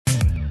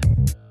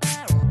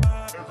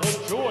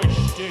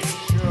Joystick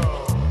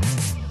Show.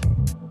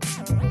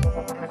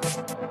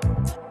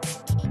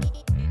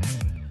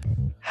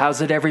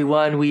 How's it,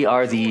 everyone? We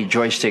are the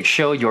Joystick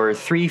Show. Your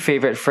three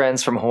favorite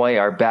friends from Hawaii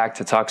are back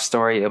to talk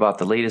story about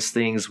the latest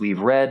things we've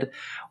read,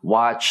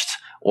 watched,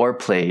 or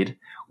played.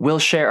 We'll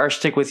share our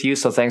shtick with you,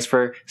 so thanks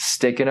for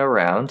sticking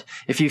around.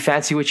 If you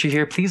fancy what you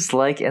hear, please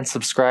like and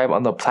subscribe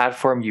on the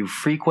platform you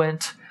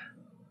frequent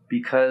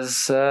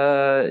because,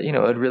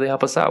 it'd really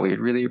help us out. We'd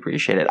really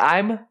appreciate it.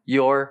 I'm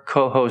your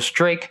co-host,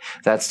 Drake.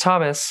 That's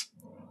Thomas.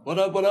 What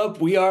up, what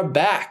up? We are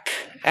back.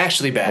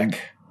 Actually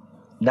back.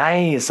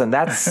 Nice, and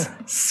that's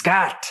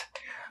Scott.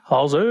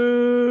 How's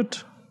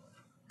it?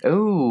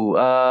 Ooh,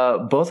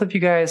 both of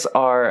you guys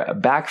are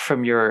back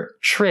from your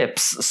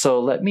trips, so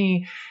let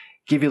me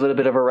give you a little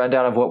bit of a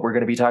rundown of what we're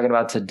going to be talking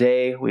about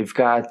today. We've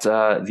got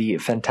the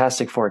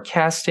Fantastic Four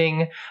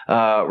casting.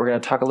 We're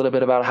going to talk a little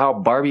bit about how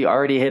Barbie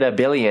already hit $1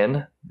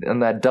 billion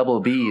and that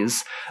double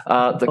B's.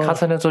 The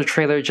Continental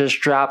trailer just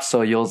dropped,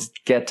 so you'll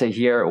get to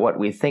hear what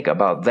we think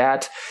about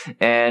that.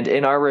 And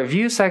in our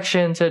review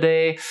section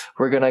today,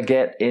 we're going to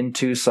get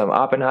into some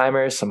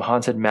Oppenheimer, some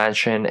Haunted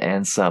Mansion,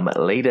 and some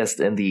latest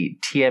in the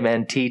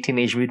TMNT,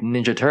 Teenage Mutant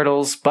Ninja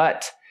Turtles.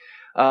 But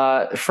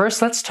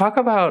first, let's talk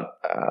about,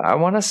 I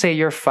want to say,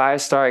 your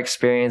 5-star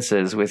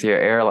experiences with your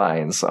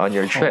airlines on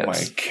your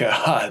trips.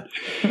 Oh,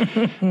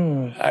 my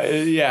God.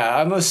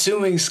 I'm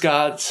assuming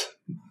Scott's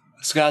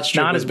trip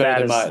Not was as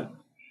better bad than as mine.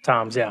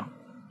 Tom's, yeah.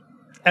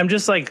 I'm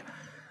just like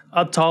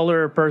a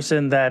taller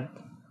person that,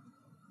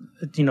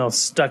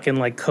 stuck in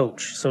like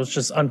coach. So it's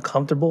just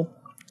uncomfortable.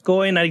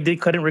 Going,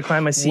 couldn't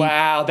recline my seat.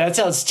 Wow, that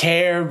sounds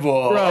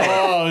terrible. Bro,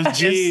 oh,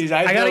 jeez.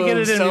 I gotta get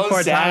it in so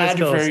before sad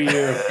Thomas for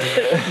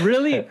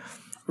you.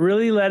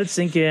 really let it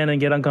sink in and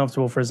get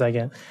uncomfortable for a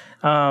second.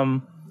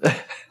 And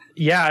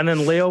then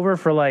layover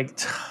for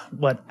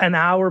an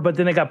hour, but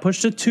then it got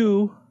pushed to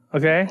 2.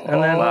 Okay.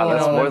 And then wow,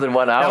 that's more than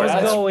 1 hour. I was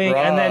going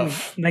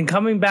rough. and then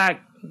coming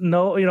back.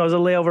 No, it was a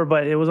layover,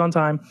 but it was on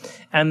time.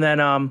 And then,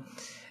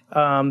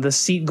 the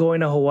seat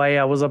going to Hawaii,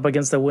 I was up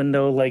against the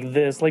window like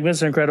this, like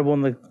Mr.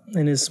 Incredible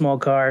in his small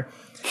car.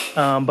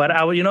 But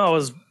I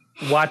was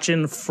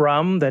watching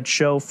From that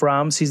show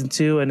From season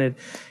 2, and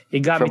it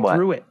got me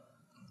through it.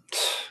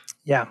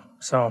 Yeah,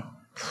 so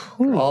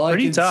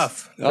pretty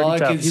tough. All I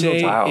can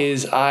say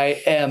is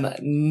I am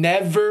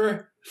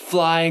never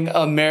flying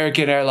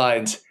American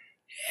Airlines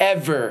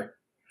ever.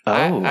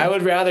 Oh. I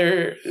would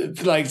rather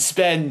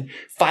spend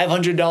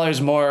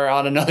 $500 more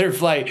on another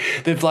flight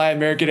than fly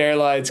American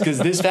Airlines, because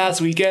this past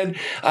weekend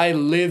I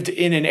lived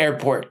in an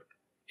airport.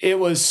 It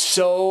was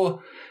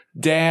so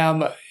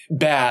damn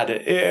bad.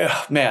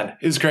 Man,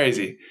 it was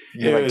crazy.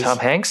 You're like Tom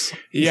Hanks?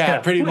 Yeah,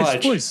 pretty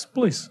much. Please.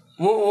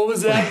 What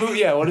was that movie?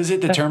 Yeah, what is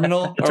it? The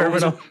Terminal? The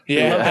Terminal.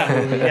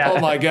 Yeah. Oh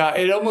my God.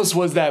 It almost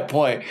was that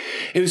point.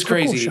 It was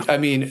crazy. I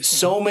mean,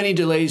 so many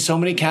delays, so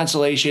many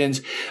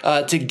cancellations.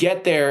 To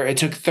get there, it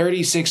took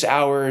 36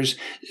 hours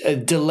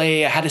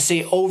delay. I had to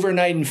stay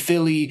overnight in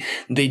Philly.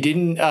 They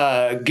didn't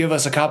give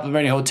us a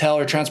complimentary hotel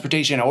or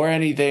transportation or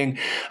anything.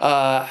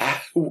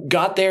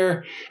 Got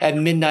there at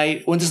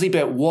midnight, went to sleep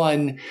at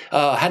 1,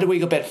 had to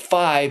wake up at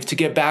 5 to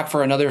get back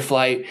for another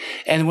flight.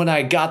 And when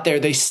I got there,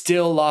 they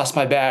still lost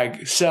my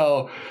bag. So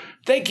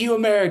thank you,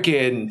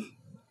 American.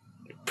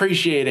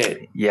 Appreciate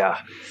it. Yeah.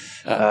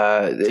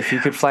 If you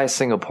could fly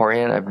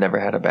Singaporean, I've never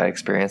had a bad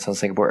experience on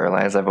Singapore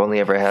Airlines. I've only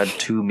ever had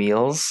 2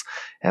 meals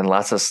and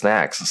lots of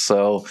snacks.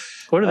 So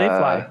where do they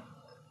fly?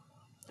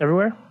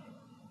 Everywhere?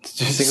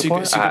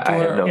 Singapore? Singapore? I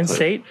have no In clue.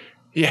 state?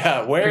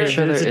 Yeah, where? Pretty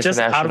sure Is they're it just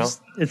international.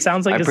 it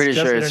sounds like I'm pretty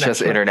sure it's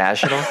just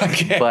international.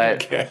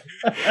 Okay.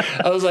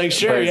 I was like,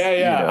 sure, but,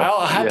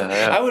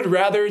 I would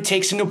rather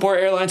take Singapore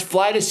Airlines,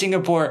 fly to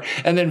Singapore,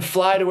 and then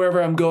fly to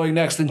wherever I'm going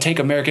next than take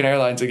American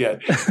Airlines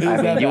again.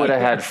 I mean, you would have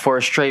had 4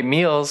 straight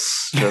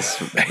meals, just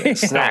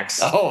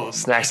snacks.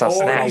 Snacks on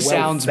snacks.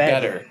 Sounds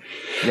better.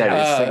 Yeah,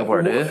 it's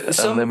Singapore, dude.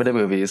 Unlimited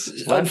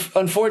movies.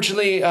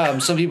 Unfortunately,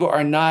 some people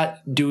are not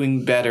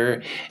doing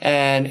better,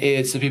 and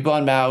it's the people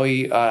on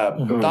Maui.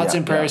 Thoughts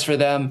and prayers for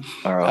them.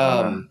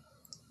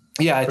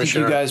 I think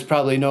you guys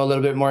probably know a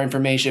little bit more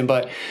information,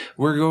 but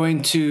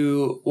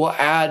we'll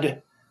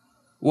add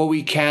what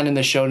we can in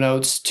the show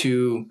notes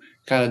to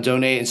kind of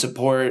donate and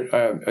support.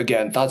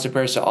 Again, thoughts and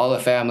prayers to all the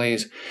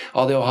families,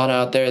 all the ohana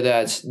out there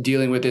that's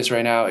dealing with this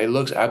right now. It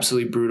looks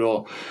absolutely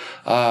brutal.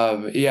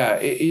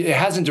 It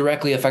hasn't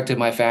directly affected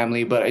my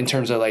family, but in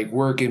terms of like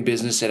work and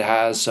business, it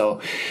has.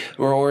 So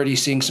we're already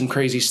seeing some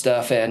crazy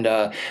stuff. And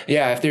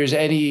if there's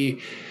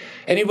anybody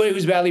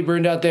who's badly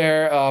burned out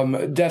there,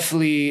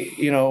 definitely,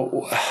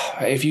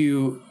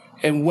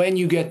 when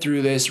you get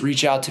through this,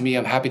 reach out to me.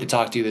 I'm happy to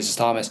talk to you. This is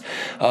Thomas.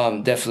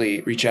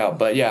 Definitely reach out.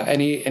 But yeah,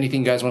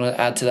 anything you guys want to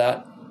add to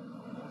that?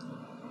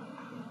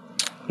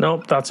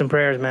 Nope. Thoughts and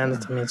prayers, man.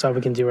 That's all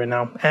we can do right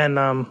now.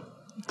 And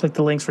click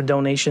the links for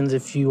donations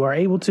if you are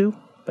able to.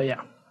 But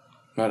yeah.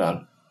 Right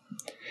on.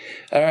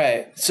 All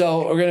right.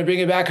 So we're going to bring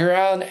it back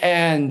around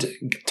and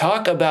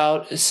talk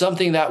about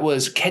something that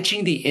was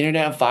catching the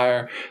internet on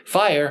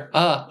fire.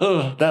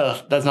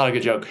 That's not a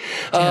good joke.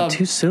 Damn,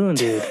 too soon,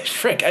 dude.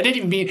 Frick. I didn't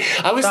even mean,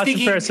 I was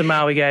thinking. Thoughts and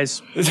Maui,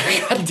 guys.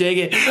 God dang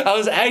it. I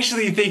was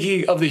actually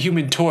thinking of the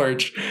Human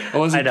Torch. I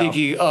wasn't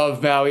thinking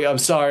of Maui. I'm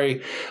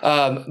sorry.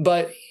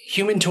 But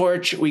Human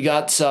Torch, we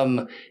got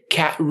some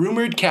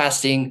rumored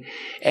casting,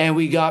 and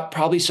we got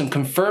probably some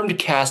confirmed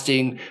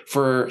casting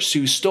for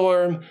Sue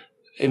Storm,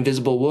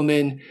 Invisible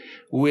Woman,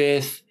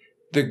 with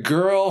the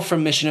girl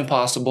from Mission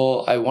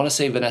Impossible. I want to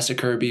say Vanessa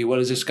Kirby. What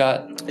is this,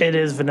 Scott? It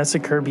is Vanessa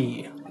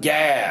Kirby.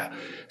 Yeah.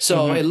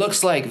 So it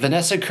looks like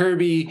Vanessa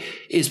Kirby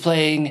is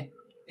playing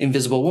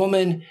Invisible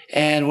Woman.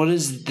 And what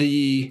is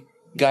the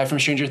guy from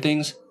Stranger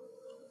Things?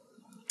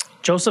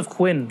 Joseph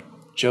Quinn.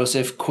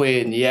 Joseph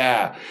Quinn,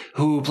 yeah,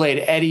 who played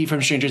Eddie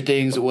from Stranger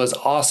Things. It was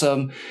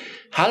awesome.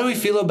 How do we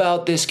feel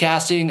about this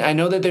casting? I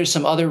know that there's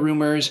some other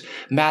rumors.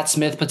 Matt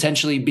Smith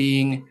potentially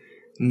being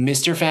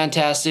Mr.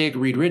 Fantastic,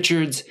 Reed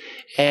Richards,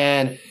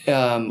 and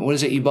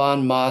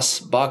Ebon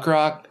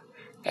Moss-Bachrach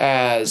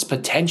as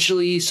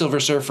potentially Silver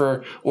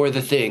Surfer or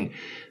The Thing.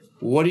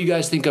 What do you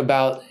guys think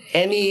about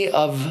any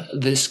of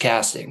this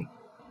casting?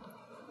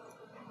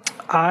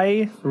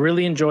 I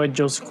really enjoyed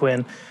Joseph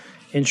Quinn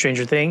in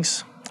Stranger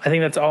Things. I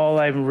think that's all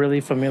I'm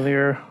really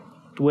familiar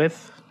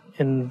with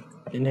in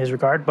his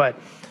regard, but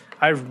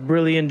I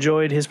really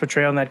enjoyed his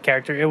portrayal in that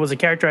character. It was a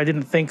character I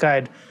didn't think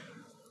I'd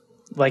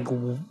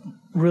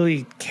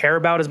really care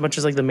about as much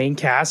as the main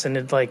cast, and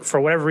it for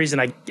whatever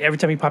reason, every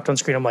time he popped on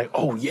screen, I'm like,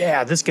 oh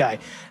yeah, this guy.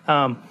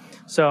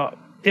 So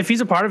if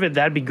he's a part of it,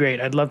 that'd be great.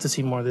 I'd love to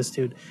see more of this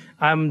dude.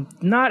 I'm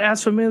not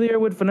as familiar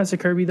with Vanessa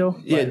Kirby though.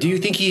 Yeah, do you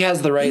think he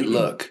has the right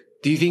look?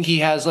 Do you think he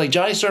has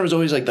Johnny Storm is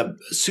always the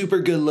super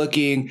good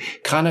looking,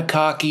 kind of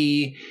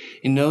cocky,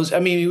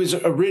 he was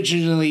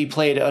originally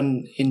played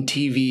in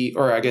TV,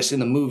 or I guess in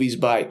the movies,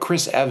 by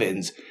Chris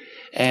Evans.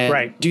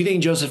 And do you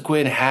think Joseph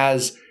Quinn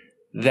has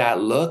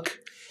that look?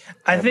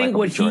 I think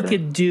what he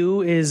could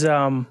do is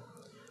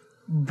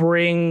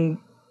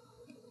bring,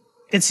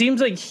 it seems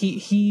like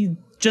he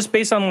just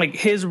based on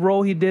his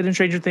role he did in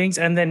Stranger Things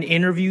and then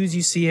interviews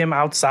you see him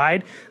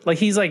outside,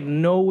 he's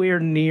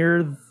nowhere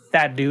near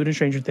that dude in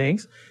Stranger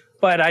Things.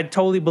 But I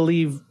totally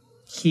believe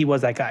he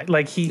was that guy.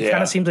 He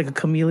kind of seems like a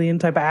chameleon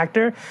type of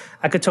actor.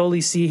 I could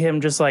totally see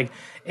him just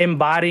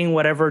embodying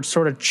whatever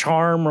sort of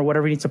charm or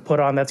whatever he needs to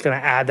put on that's going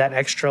to add that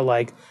extra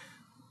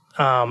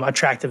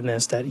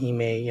attractiveness that he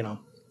may,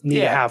 need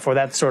to have for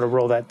that sort of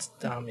role. But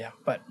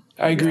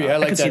I agree. I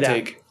like that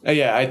take.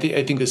 I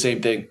think the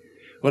same thing.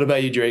 What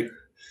about you, Drake?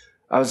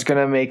 I was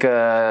gonna make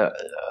a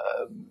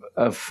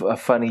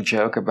funny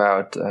joke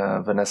about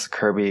Vanessa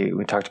Kirby.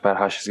 We talked about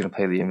how she's going to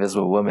play the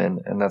Invisible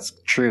Woman, and that's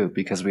true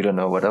because we don't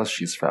know what else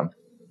she's from.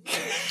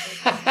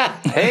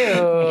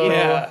 Hey-o.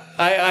 Yeah,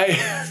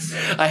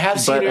 I have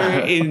seen her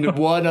in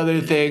one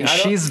other thing.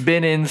 She's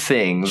been in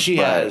things. She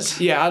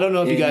has. Yeah, I don't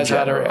know if you guys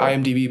had her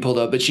IMDb pulled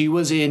up, but she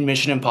was in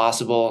Mission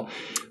Impossible.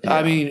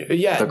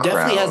 Yeah,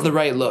 definitely has the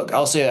right look.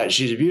 I'll say that.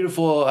 She's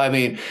beautiful.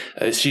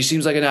 She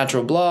seems like a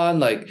natural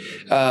blonde.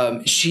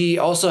 She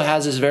also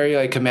has this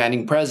very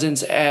commanding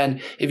presence.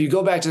 And if you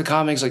go back to the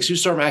comics, Sue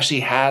Storm actually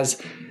has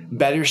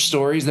better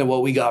stories than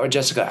what we got with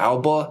Jessica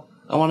Alba,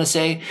 I want to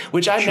say,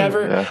 which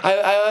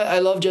I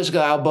love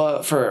Jessica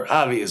Alba for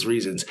obvious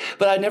reasons,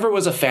 but I never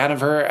was a fan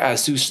of her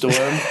as Sue Storm.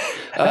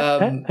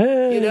 I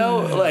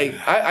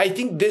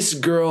think this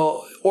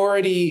girl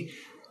already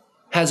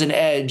has an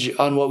edge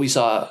on what we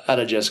saw out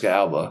of Jessica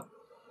Alba.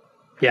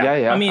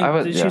 Yeah.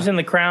 She was in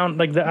The Crown.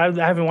 I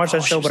haven't watched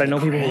that show, but I know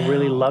people will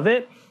really love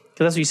it.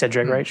 Because that's what you said,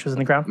 Drake, right? She was in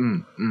The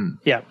Crown?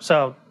 Yeah.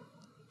 So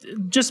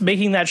just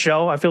making that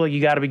show, I feel like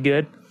you got to be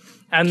good.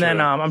 And then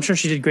I'm sure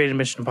she did great in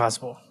Mission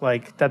Impossible.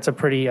 That's a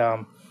pretty...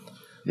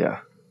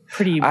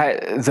 pretty...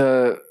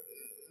 The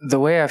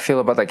way I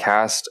feel about the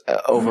cast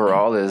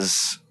overall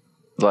is...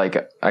 I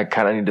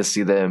kind of need to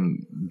see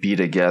them be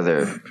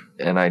together.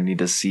 And I need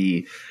to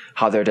see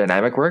how their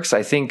dynamic works.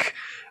 I think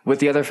with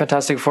the other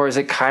Fantastic Fours,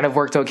 it kind of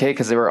worked okay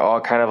because they were all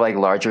kind of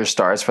larger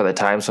stars for the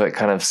time, so it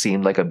kind of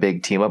seemed like a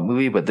big team up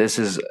movie. But this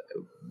is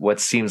what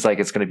seems like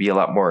it's going to be a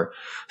lot more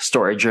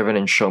story driven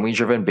and show me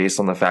driven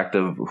based on the fact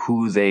of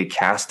who they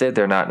casted.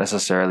 They're not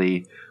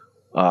necessarily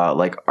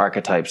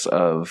archetypes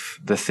of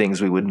the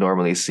things we would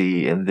normally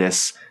see in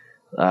this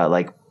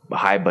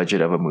high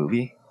budget of a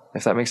movie,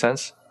 if that makes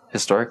sense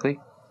historically.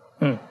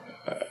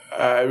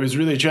 I was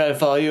really trying to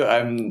follow you.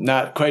 I'm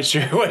not quite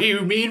sure what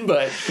you mean,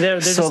 but they're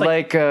so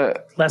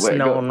just less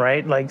known,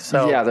 right?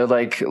 Yeah, they're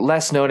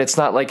less known. It's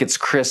not like it's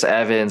Chris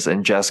Evans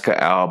and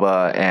Jessica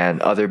Alba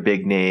and other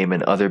big name.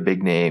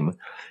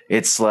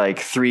 It's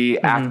three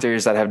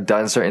actors that have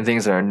done certain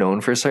things and are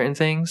known for certain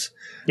things.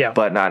 Yeah,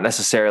 but not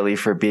necessarily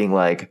for being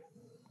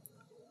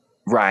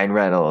Ryan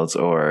Reynolds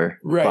or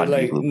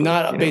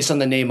not based on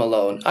the name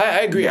alone.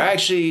 I agree. Yeah. I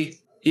actually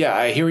Yeah,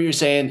 I hear what you're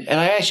saying, and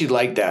I actually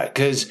like that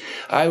because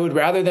I would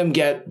rather them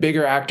get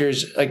bigger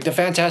actors. Like the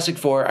Fantastic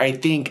Four, I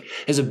think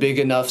is a big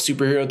enough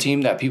superhero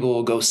team that people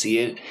will go see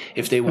it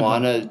if they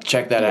want to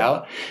check that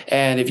out.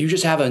 And if you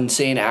just have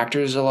insane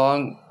actors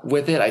along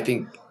with it, I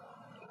think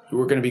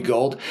we're going to be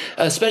gold.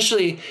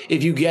 Especially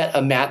if you get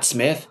a Matt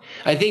Smith.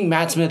 I think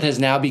Matt Smith has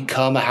now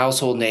become a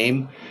household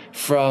name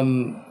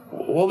from,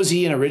 what was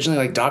he in originally,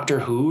 like Doctor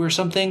Who or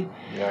something?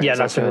 Yeah,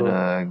 that's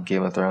in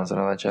Game of Thrones and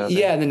all that jazz.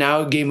 Yeah, and then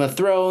now Game of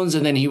Thrones,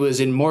 and then he was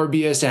in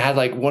Morbius and had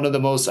like one of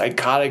the most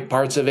iconic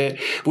parts of it,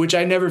 which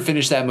I never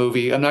finished that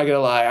movie. I'm not gonna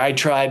lie, I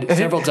tried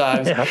several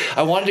times.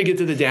 I wanted to get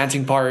to the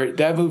dancing part.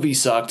 That movie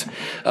sucked.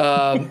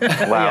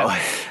 Wow.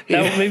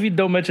 Maybe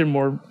don't mention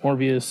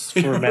Morbius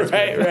for Matt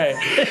Smith.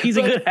 Right. He's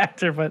a good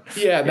actor, but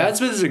Matt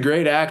Smith is a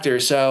great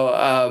actor. So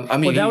I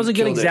mean, that was a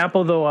good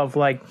example though of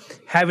like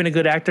having a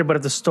good actor, but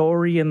if the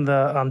story and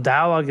the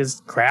dialogue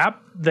is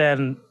crap,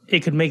 then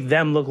it could make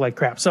them look like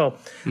crap. So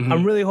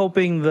I'm really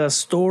hoping the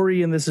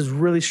story in this is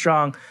really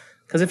strong,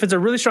 because if it's a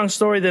really strong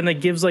story, then it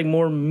gives like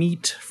more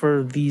meat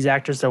for these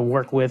actors to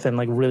work with and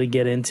like really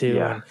get into.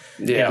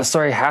 Yeah. The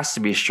story has to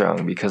be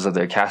strong because of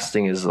their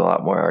casting is a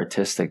lot more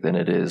artistic than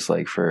it is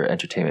like for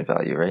entertainment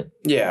value, right?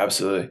 Yeah,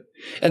 absolutely.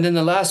 And then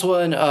the last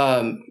one,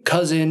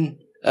 Cousin.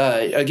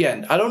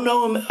 Again, I don't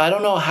know him. I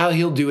don't know how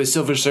he'll do as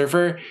Silver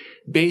Surfer.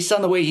 Based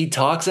on the way he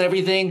talks and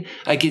everything,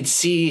 I could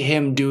see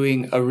him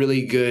doing a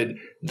really good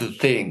The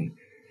Thing.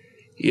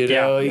 You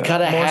know, he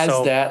kind of has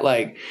that,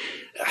 like,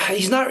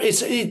 he's not,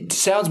 it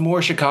sounds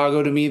more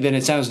Chicago to me than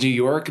it sounds New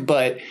York,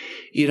 but,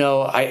 you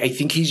know, I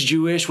think he's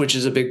Jewish, which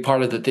is a big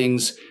part of The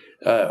Thing's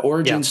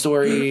origin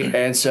story.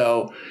 And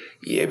so,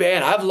 yeah,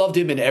 man, I've loved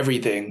him in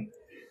everything.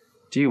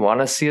 Do you want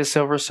to see a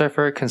Silver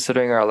Surfer,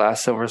 considering our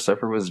last Silver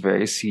Surfer was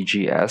very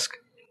CG-esque?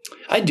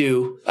 I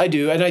do.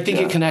 And I think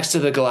it connects to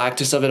the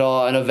Galactus of it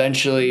all and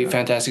eventually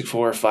Fantastic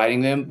Four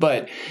fighting them.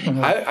 But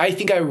I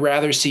think I'd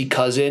rather see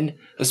Cousin,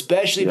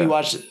 especially if you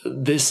watch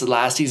this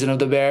last season of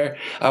The Bear.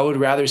 I would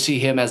rather see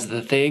him as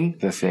the Thing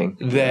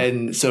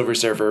than Silver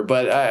Surfer.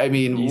 But I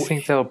mean... Do you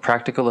think they'll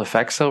practical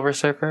effect Silver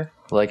Surfer?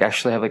 Like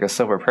actually have like a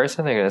silver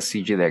person? They're going to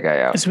CG that guy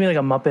out. It's going to be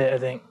like a Muppet, I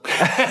think.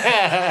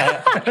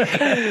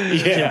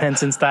 Jim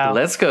Henson style.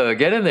 Let's go.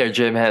 Get in there,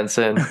 Jim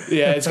Henson.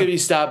 Yeah, it's going to be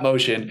stop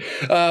motion.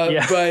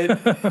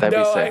 But that'd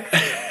be sick.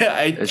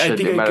 I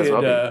think I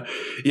could,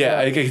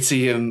 I could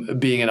see him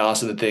being an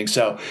awesome thing.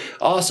 So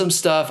awesome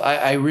stuff.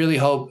 I really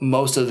hope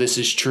most of this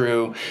is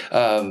true.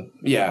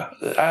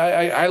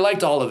 I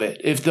liked all of it.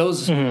 If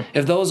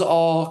those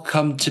all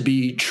come to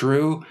be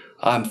true,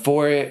 I'm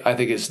for it. I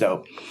think it's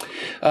dope.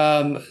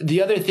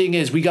 The other thing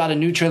is we got a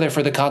new trailer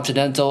for the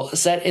Continental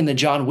set in the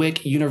John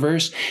Wick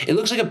universe. It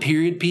looks like a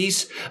period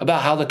piece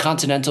about how the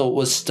Continental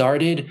was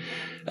started.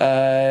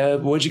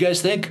 What'd you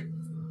guys think?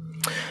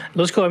 It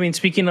looks cool. I mean,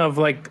 speaking of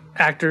like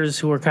actors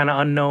who are kind of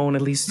unknown,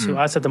 at least to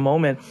us at the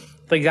moment,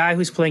 the guy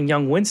who's playing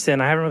young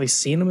Winston, I haven't really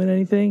seen him in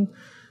anything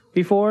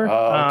before.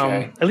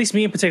 Okay. At least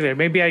me in particular.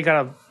 Maybe I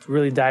gotta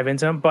really dive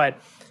into him.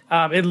 But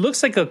it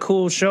looks like a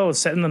cool show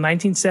set in the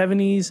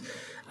 1970s.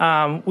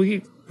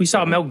 We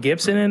saw Mel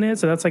Gibson in it,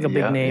 so that's like a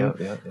big name.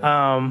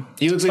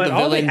 He looks like the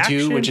villain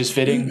too, which is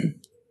fitting.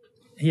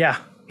 Yeah.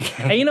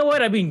 And you know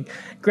what? I mean,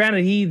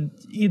 granted,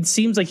 it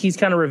seems like he's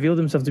kind of revealed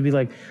himself to be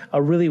like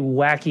a really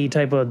wacky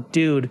type of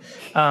dude.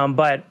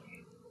 But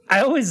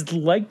I always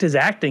liked his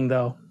acting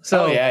though.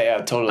 So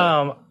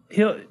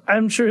totally.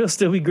 I'm sure he'll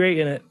still be great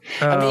in it.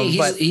 I mean,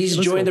 he's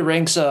joined the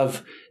ranks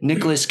of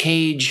Nicolas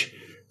Cage,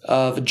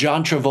 of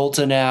John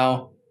Travolta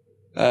now.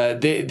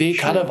 They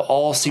kind of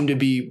all seem to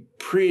be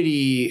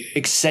pretty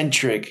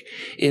eccentric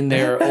in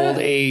their old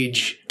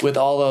age with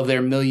all of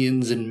their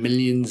millions and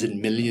millions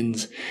and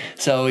millions.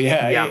 So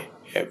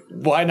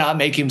why not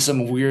make him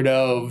some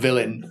weirdo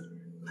villain?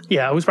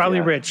 Yeah, who's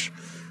probably rich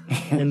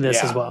in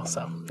this as well.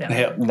 So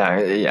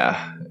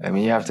I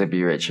mean, you have to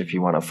be rich if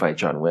you want to fight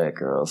John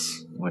Wick, or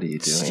else what are you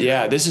doing?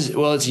 Yeah,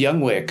 it's Young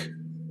Wick.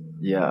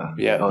 Yeah.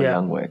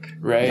 Young Wick.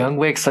 Right. Young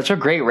Wick, such a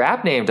great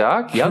rap name,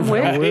 dog. Young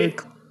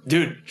Wick.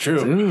 Dude,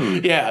 true.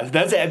 Dude. Yeah,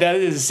 that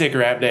is a sick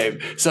rap name.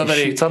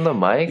 Somebody shoots on the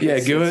mic. Yeah,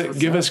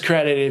 give us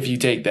credit if you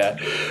take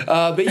that.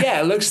 But yeah,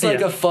 it looks like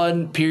a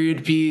fun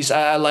period piece.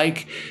 I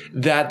like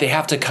that they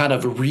have to kind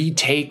of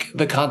retake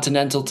the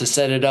Continental to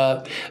set it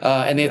up,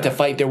 and they have to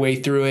fight their way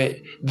through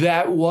it.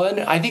 That one,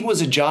 I think,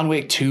 was a John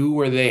Wick 2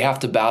 where they have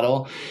to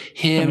battle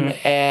him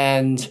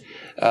and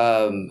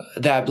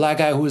that black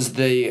guy who was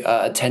the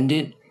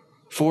attendant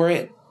for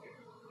it.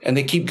 And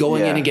they keep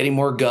going in and getting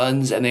more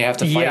guns, and they have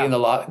to fight in the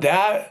lot.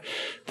 That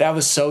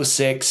was so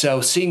sick.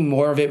 So seeing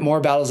more of it, more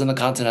battles in the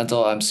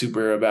Continental, I'm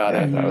super about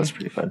it. That was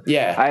pretty fun.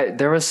 Yeah,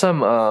 there was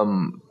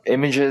some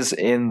images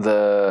in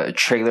the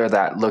trailer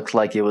that looked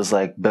like it was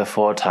like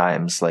before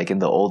times, like in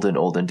the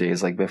olden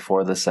days, like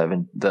before the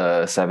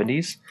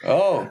 70s.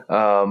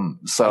 Oh,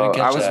 so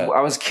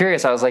I was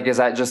curious. I was like, is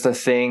that just a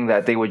thing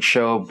that they would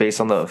show based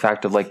on the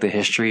fact of like the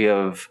history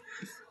of,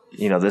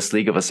 this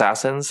League of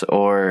Assassins,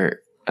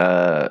 or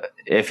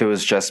if it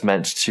was just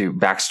meant to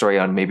backstory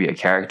on maybe a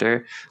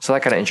character. So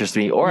that kind of interested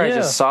me. Or I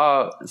just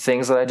saw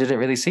things that I didn't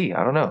really see.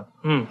 I don't know.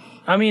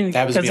 I mean,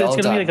 because it's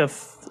going to be like a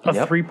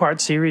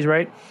 3-part series,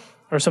 right?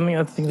 Or something.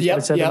 I think that's what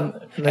it said in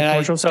the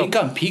commercial. I think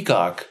on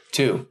Peacock,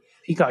 too.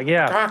 Peacock,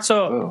 yeah.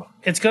 So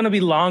it's going to be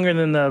longer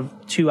than the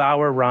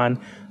 2-hour run.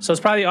 So it's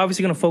probably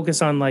obviously going to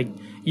focus on like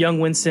young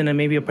Winston and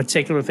maybe a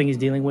particular thing he's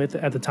dealing with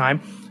at the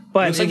time.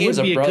 But it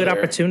would be a good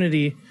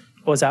opportunity.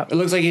 What's that? It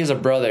looks like he has a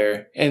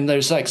brother, and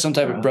there's like some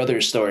type of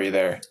brother story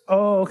there.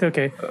 Oh,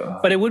 okay.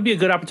 But it would be a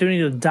good opportunity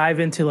to dive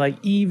into like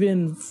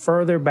even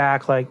further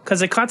back, like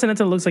because the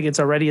Continental looks like it's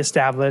already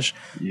established.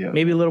 Yeah.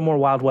 Maybe a little more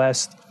Wild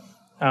West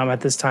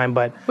at this time,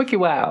 but Wiki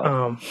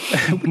Wow,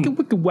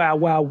 Wiki Wow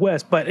Wild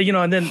West. But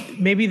and then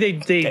maybe they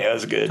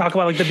talk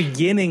about like the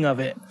beginning of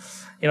it.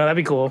 That'd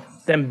be cool.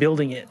 Them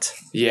building it.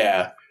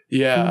 Yeah,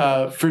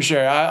 for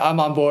sure.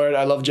 I'm on board.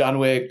 I love John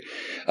Wick.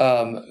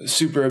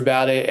 Super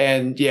about it.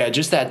 And yeah,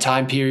 just that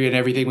time period and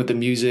everything with the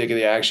music and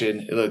the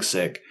action. It looks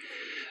sick.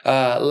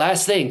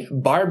 Last thing,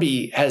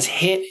 Barbie has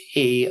hit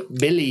a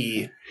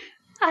billy.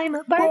 I'm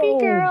a Barbie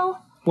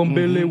girl. One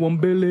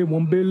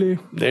billy.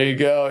 There you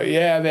go.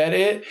 Yeah,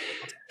 man.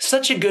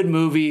 Such a good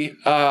movie.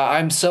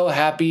 I'm so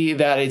happy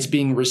that it's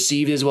being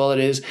received as well as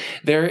it is.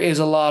 There is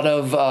a lot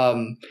of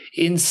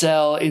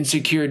incel,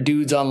 insecure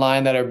dudes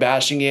online that are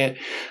bashing it.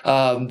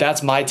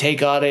 That's my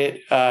take on it.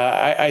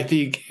 I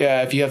think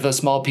if you have a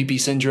small PP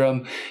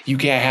syndrome, you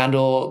can't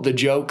handle the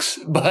jokes.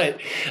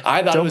 But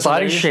I thought it was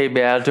body shame,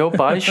 man. Don't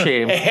body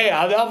shame. Hey,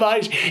 I'm not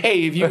body.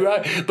 Hey, if you,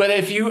 but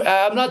if you,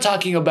 I'm not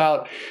talking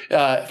about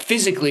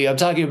physically. I'm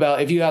talking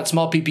about if you got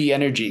small PP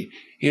energy.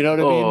 You know what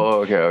I mean?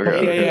 Oh,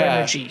 okay.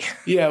 Yeah.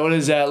 Yeah, what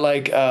is that?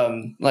 Like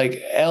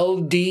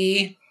LD?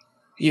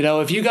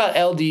 If you got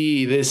LD,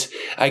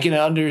 I can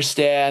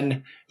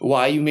understand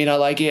why you may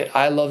not like it.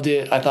 I loved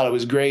it. I thought it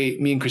was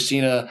great. Me and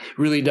Christina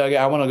really dug it.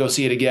 I want to go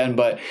see it again.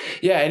 But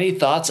yeah, any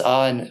thoughts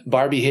on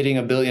Barbie hitting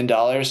 $1 billion?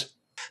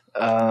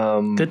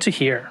 Good to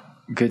hear.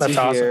 Good to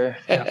hear.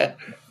 Yeah.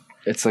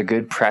 It's a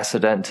good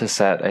precedent to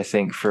set, I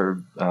think,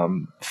 for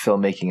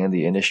filmmaking in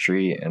the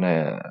industry.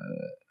 And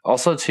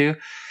also, too,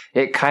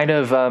 it kind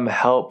of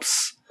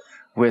helps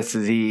with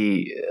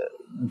the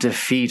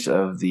defeat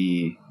of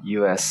the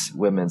U.S.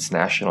 women's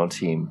national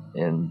team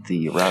in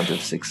the round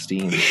of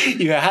 16.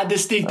 You had to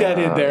sneak that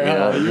in there,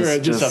 huh? You were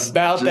just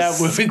about that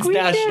women's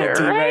national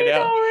team right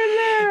now.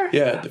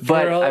 Yeah,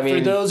 for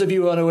those of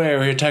you unaware,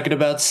 we're talking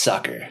about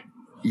soccer.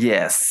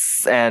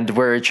 Yes, and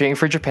we're cheering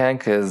for Japan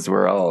because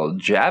we're all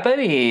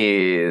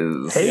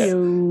Japanese.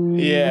 Hey-o.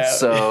 Yeah.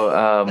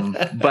 So,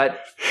 but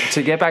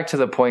to get back to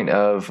the point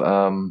of...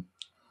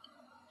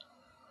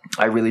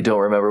 I really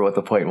don't remember what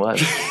the point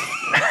was.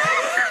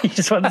 You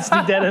just wanted to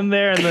sneak that in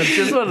there, and then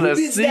just wanted to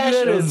sneak that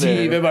in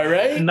there. Am I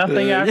right?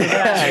 Nothing after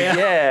that.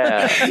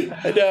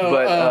 Yeah. No,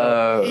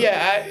 but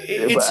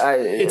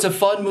it's a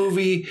fun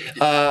movie.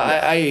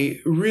 I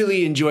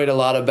really enjoyed a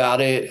lot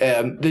about it.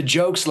 The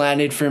jokes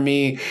landed for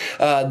me.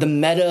 The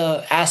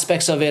meta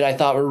aspects of it, I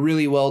thought, were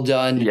really well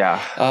done.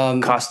 Yeah.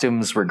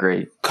 Costumes were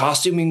great.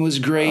 Costuming was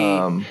great.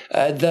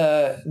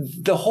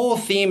 The whole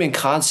theme and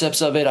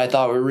concepts of it, I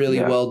thought, were really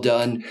well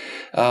done.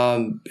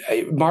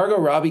 Margot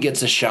Robbie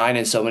gets a shine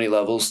in so many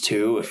levels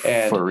too,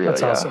 and for real,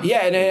 that's awesome.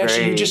 Yeah, and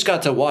actually, you just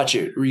got to watch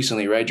it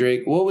recently, right,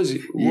 Drake? What was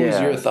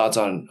your thoughts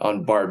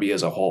on Barbie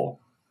as a whole?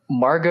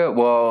 Margot,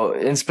 well,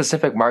 in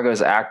specific,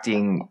 Margot's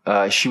acting,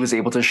 she was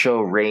able to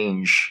show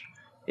range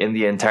in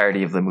the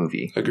entirety of the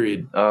movie.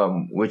 Agreed.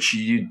 Which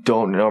you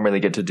don't normally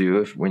get to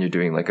do when you're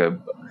doing like a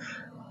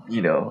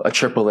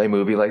AAA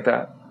movie like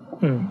that.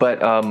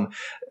 But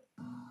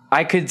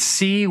I could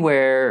see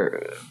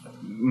where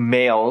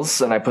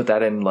males, and I put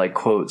that in like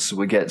quotes,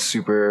 would get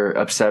super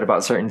upset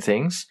about certain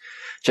things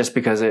just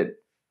because it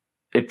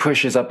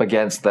pushes up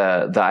against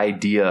the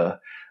idea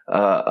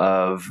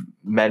of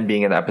men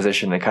being in that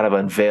position. It kind of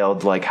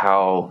unveiled like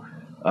how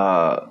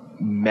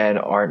men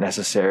aren't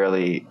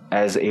necessarily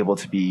as able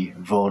to be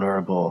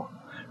vulnerable,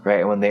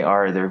 right? When they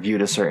are, they're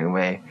viewed a certain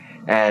way.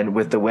 And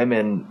with the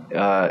women,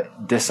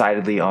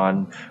 decidedly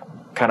on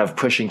kind of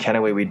pushing Ken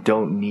away, we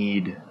don't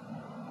need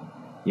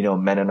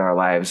men in our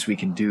lives. We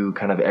can do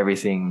kind of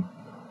everything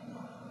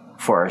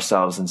for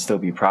ourselves and still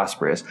be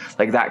prosperous.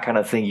 Like that kind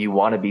of thing you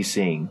want to be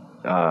seeing,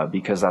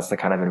 because that's the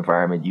kind of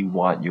environment you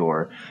want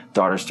your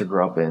daughters to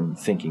grow up in,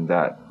 thinking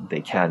that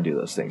they can do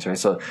those things, right?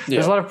 So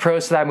there's a lot of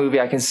pros to that movie.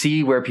 I can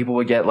see where people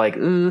would get like,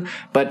 ooh,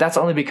 but that's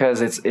only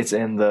because it's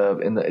in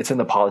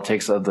the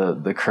politics of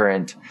the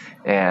current,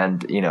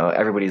 and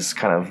everybody's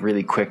kind of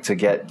really quick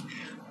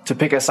to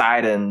pick a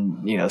side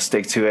and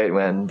stick to it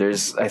when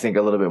there's, I think,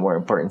 a little bit more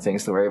important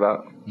things to worry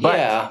about. But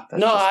yeah,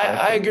 no,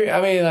 I agree. I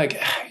mean,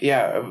 like,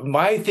 yeah,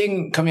 my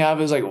thing coming out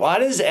of it is like, why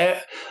does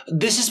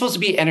this is supposed to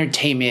be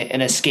entertainment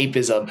and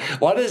escapism?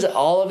 Why does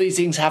all of these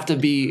things have to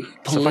be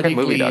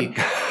politically?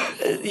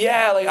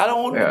 like I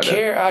don't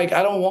care. I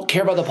don't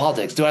care about the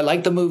politics. Do I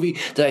like the movie?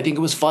 Did I think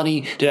it was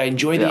funny? Did I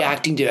enjoy the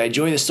acting? Did I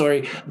enjoy the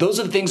story? Those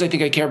are the things I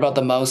think I care about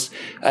the most.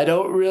 I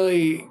don't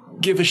really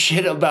give a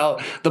shit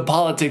about the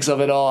politics of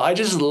it all. I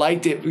just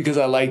liked it because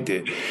I liked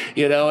it,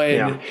 you know?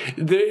 And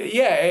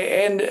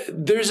and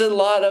there's a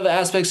lot of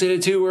aspects in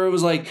it too where it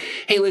was like,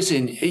 hey,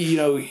 listen, you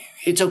know,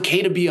 it's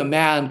okay to be a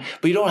man,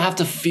 but you don't have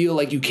to feel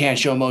like you can't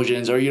show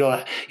emotions, or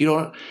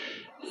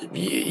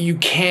you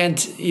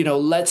can't, you know,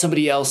 let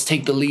somebody else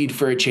take the lead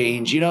for a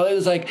change. You know, it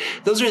was like,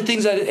 those are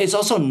things that it's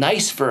also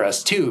nice for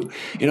us too.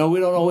 You know, we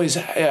don't always,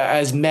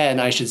 as men,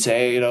 I should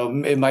say, you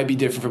know, it might be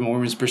different from a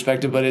woman's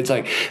perspective, but it's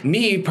like,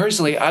 me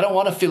personally, I don't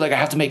want to feel like I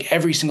have to make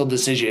every single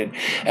decision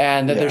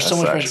and that there's so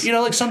much pressure. You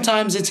know, like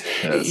sometimes it's,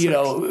 you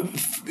know,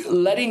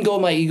 letting go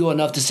of my ego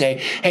enough to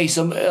say, hey,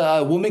 some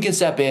woman can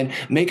step in,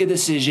 make a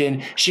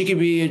decision, she can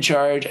be in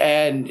charge,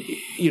 and,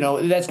 you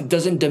know, that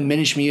doesn't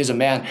diminish me as a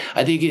man.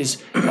 I think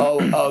is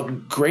a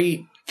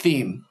great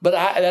theme, but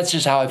that's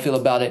just how I feel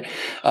about it.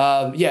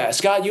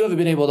 Scott, you haven't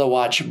been able to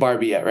watch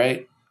Barbie yet,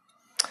 right?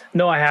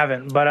 No, I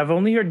haven't, but I've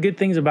only heard good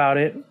things about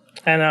it,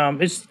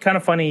 and it's kind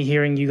of funny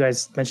hearing you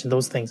guys mention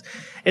those things.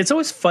 It's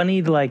always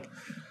funny, like,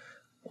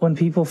 when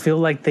people feel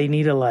like they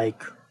need to,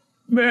 like,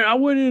 man, I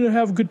went in to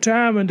have a good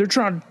time, and they're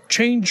trying to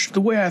change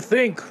the way I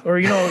think, or,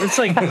 you know, it's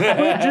like,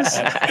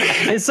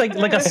 it's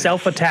like a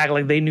self-attack,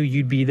 like they knew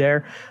you'd be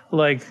there,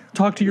 like,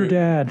 talk to your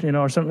dad, you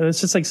know, or something.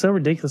 It's just, like, so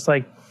ridiculous,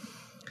 like,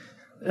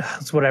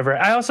 it's whatever.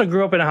 I also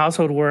grew up in a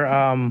household where,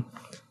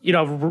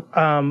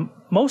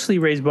 mostly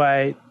raised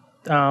by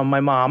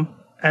my mom,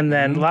 and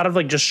then a lot of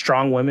like just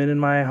strong women in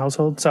my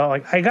household. So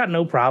like I got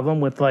no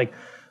problem with like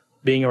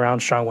being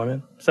around strong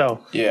women.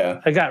 So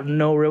I got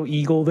no real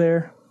ego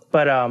there.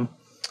 But I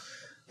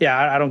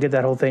don't get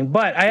that whole thing.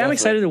 But I am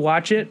excited to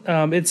watch it.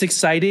 It's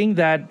exciting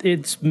that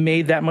it's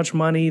made that much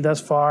money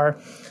thus far,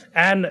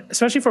 and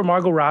especially for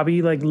Margot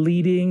Robbie, like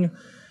leading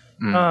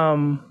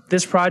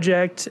this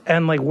project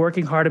and like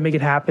working hard to make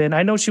it happen.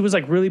 I know she was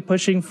like really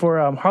pushing for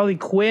Harley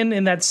Quinn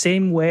in that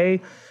same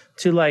way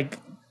to like,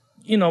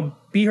 you know,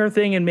 be her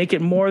thing and make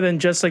it more than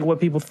just like what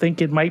people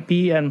think it might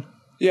be. And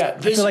I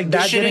feel like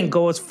that didn't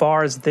go as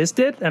far as this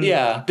did. And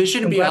this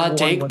shouldn't be a hot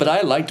take, but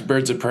I liked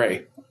Birds of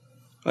Prey.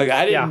 Like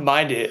I didn't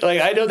mind it.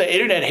 Like I know the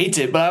internet hates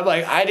it, but I'm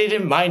like, I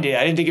didn't mind it.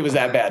 I didn't think it was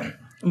that bad.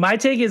 My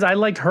take is I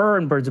liked her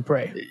in Birds of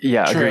Prey.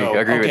 Yeah, agree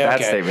with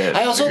that statement.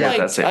 I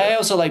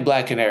also like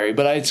Black Canary,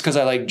 but it's because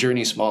I like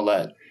Journey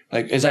Smollett.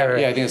 Like, is that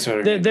right? Yeah, I think that's what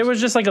it is. There was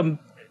just like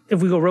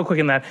if we go real quick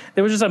in that,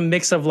 there was just a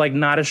mix of like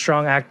not as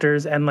strong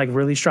actors and like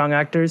really strong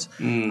actors.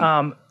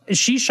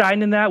 She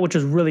shined in that, which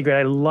was really great.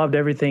 I loved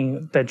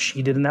everything that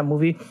she did in that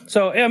movie.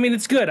 So I mean,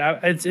 it's good.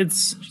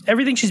 It's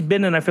everything she's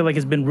been in. I feel like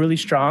has been really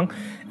strong,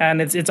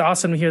 and it's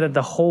awesome to hear that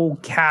the whole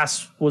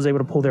cast was able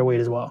to pull their weight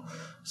as well.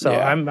 So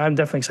I'm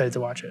definitely excited to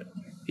watch it.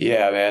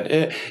 Yeah,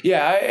 man.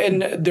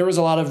 And there was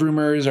a lot of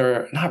rumors,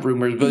 or not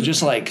rumors, but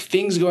just like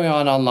things going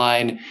on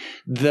online.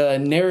 The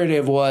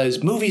narrative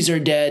was movies are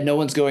dead, no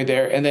one's going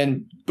there, and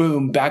then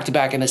boom, back to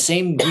back in the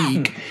same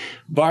week,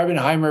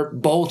 Barbenheimer,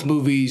 both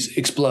movies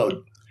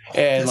explode.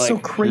 And that's like, so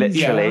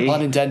crazy. Yeah,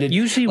 unintended.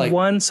 Usually like,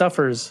 one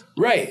suffers.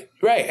 Right.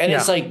 And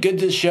it's like good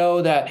to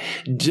show that,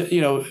 you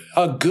know,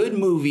 a good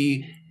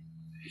movie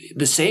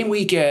the same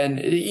weekend,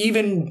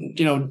 even,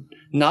 you know,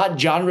 not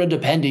genre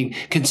depending,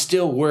 can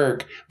still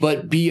work,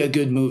 but be a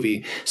good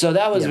movie. So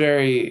that was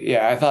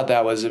I thought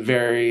that was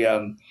very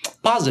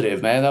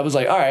positive, man. That was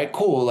like, all right,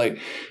 cool. Like,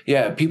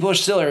 people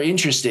still are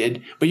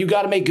interested, but you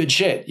got to make good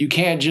shit. You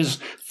can't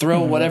just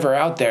throw whatever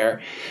out there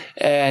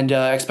and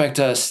expect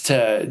us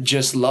to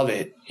just love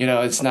it. You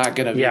know, it's not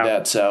going to be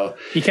that. So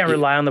you can't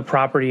rely on the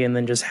property and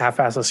then just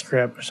half-ass a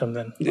script or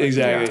something.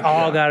 Exactly. It's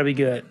all got to be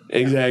good.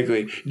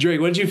 Exactly.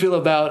 Drake, what did you feel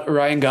about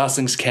Ryan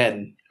Gosling's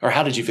Ken? Or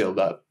how did you feel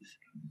about it?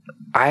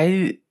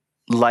 I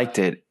liked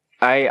it.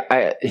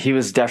 He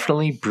was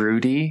definitely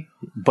broody,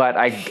 but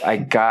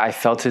I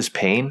felt his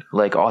pain.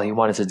 Like all he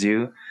wanted to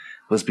do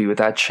was be with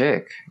that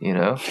chick, you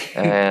know?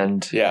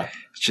 And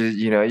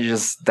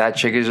that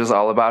chick is just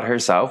all about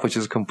herself, which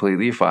is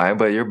completely fine,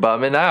 but you're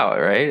bumming out,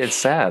 right? It's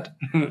sad.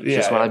 You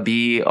just want to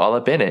be all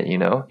up in it, you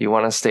know? You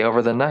want to stay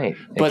over the night.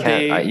 But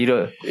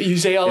you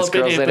say all up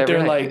in it, but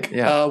they're like,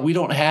 we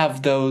don't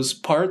have those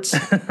parts.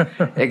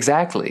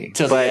 Exactly.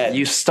 But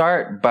you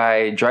start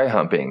by dry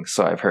humping,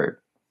 so I've heard.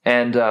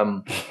 And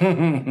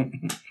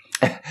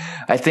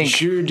I think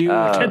sure do.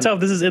 I can't tell if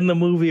this is in the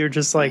movie or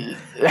just like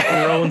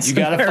your own. You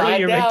gotta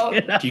find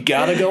out. You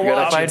gotta go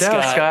watch it,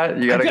 Scott.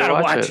 You gotta go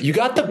watch it. You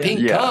got the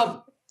pink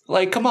cup.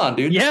 Like, come on,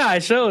 dude. Yeah, I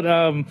showed.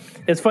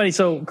 It's funny.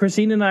 So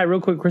Christine and I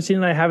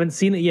haven't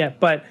seen it yet,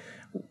 but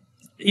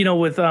you know,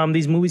 with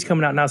these movies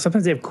coming out now,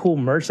 sometimes they have cool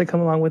merch that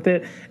come along with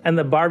it. And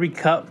the Barbie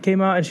cup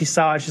came out, and she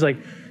saw it. She's like,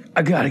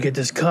 I gotta get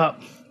this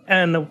cup.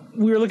 And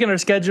we were looking at our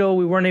schedule.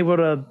 We weren't able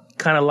to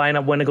kind of line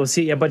up when to go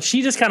see it, but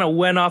she just kind of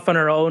went off on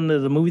her own to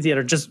the movie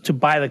theater just to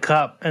buy the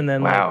cup and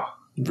then go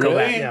really?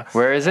 back. Yeah.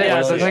 Where is it?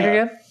 What does it look like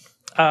again?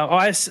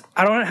 I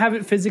don't have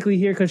it physically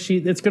here because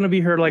it's going to be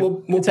her like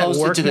we'll it's at post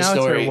work it to the now.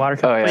 story. It's her water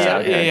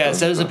Yeah.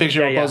 Send us a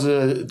picture. We'll post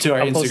it to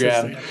our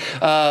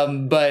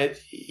Instagram. But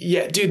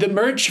yeah, dude, the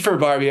merch for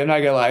Barbie, I'm not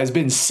gonna lie, has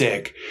been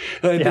sick.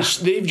 Like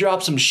they've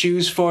dropped some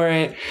shoes for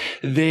it.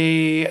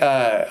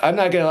 I'm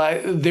not gonna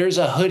lie, there's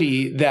a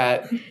hoodie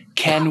that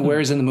Ken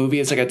wears in the movie.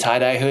 It's like a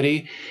tie-dye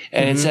hoodie,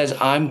 and it says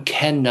 "I'm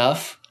Ken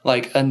Nuff."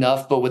 Like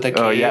enough, but with a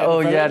K.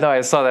 No,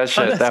 I saw that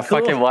shit. That cool.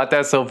 Fucking want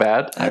that so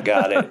bad. I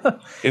got it.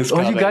 It's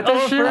coming. You got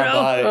that shit? I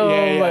bought it.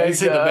 Yeah.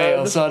 It's in the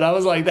mail. So I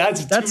was like, that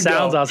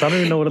sounds awesome. I don't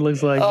even know what it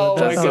looks like. Oh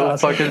my God,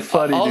 so fucking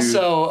funny.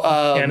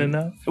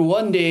 Also,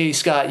 one day,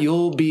 Scott,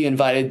 you'll be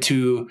invited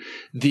to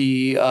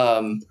the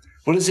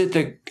what is it?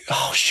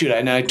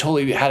 I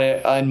totally had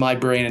it in my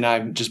brain and I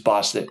just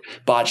botched it.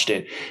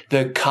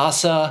 The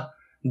Casa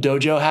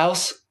Dojo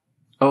House.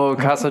 Oh,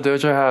 Casa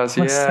Dojo House.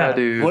 Yeah,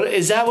 dude. What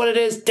is that? What it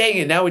is? Dang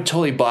it. Now we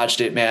totally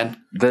botched it, man.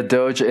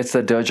 It's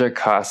the Dojo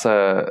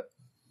Casa.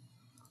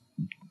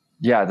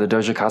 Yeah, the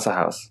Dojo Casa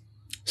House.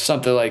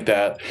 Something like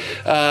that.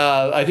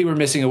 I think we're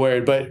missing a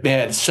word, but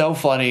man, so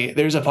funny.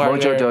 There's a part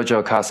Mojo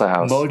Dojo Casa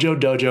House. Mojo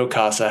Dojo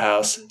Casa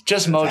House.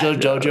 Just Mojo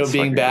Dojo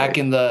being back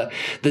in the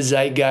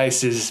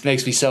zeitgeist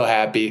makes me so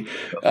happy.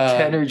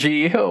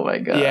 Kenergy. Oh my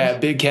god. Yeah,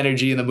 big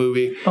Kenergy in the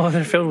movie. Oh,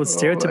 they're filled with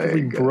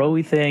stereotypically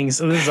broy things.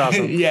 Oh, this is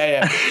awesome.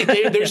 Yeah.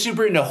 They're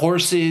super into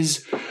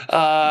horses.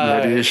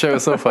 Yeah, dude, the show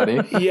is so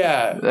funny.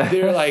 Yeah,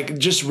 they're like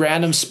just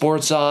random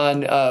sports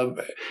on.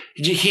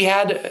 He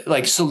had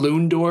like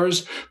saloon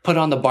doors put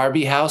on the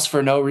Barbie house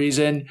for no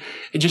reason.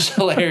 It's just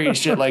hilarious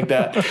shit like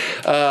that.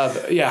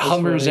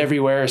 Hummers funny.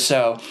 Everywhere.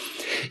 So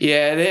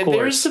yeah,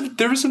 there was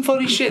some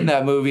funny shit in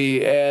that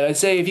movie. And I'd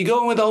say if you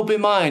go in with an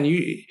open mind,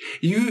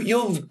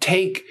 you'll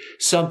take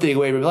something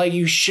away from it. Like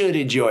you should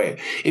enjoy it.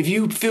 If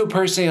you feel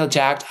personally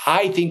attacked,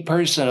 I think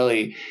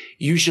personally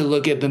you should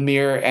look at the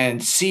mirror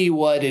and see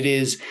what it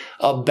is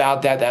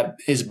about that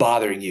is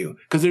bothering you.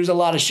 Because there's a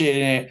lot of shit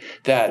in it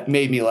that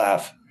made me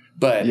laugh.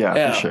 But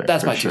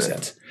that's my 2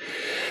 cents.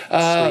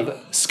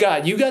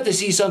 Scott, you got to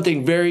see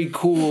something very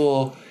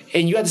cool,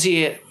 and you got to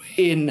see it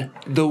in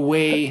the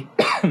way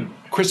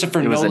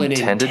Christopher Nolan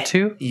intended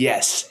to?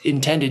 Yes,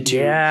 intended to.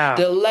 Yeah.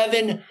 The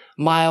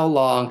 11-mile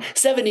long,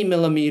 70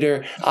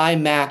 millimeter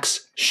IMAX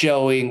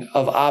showing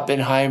of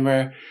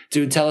Oppenheimer.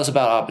 Dude, tell us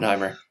about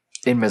Oppenheimer.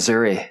 In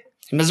Missouri.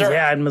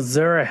 Yeah, in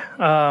Missouri.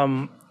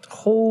 It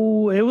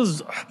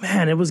was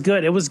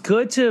good. It was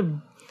good to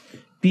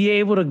be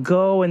able to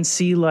go and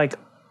see like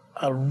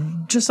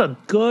just a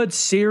good,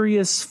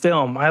 serious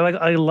film.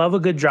 I love a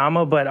good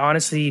drama, but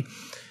honestly,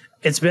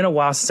 it's been a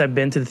while since I've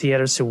been to the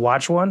theaters to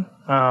watch one.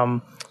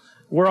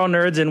 We're all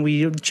nerds and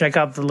we check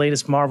out the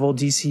latest Marvel,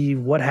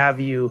 DC, what have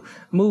you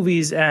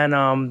movies.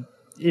 And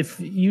if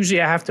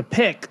usually I have to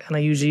pick, and I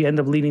usually end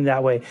up leaning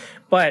that way.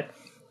 But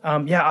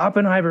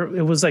Oppenheimer,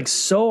 it was like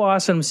so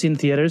awesome to see in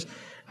theaters.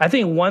 I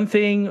think one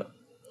thing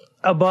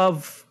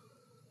above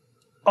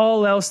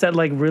all else that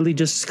like really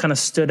just kind of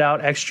stood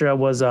out extra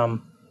was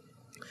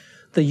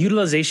the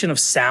utilization of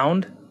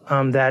sound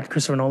that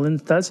Christopher Nolan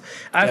does.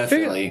 I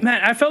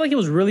felt like it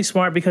was really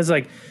smart because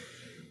like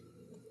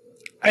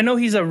I know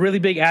he's a really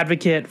big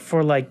advocate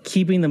for like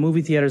keeping the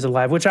movie theaters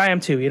alive, which I am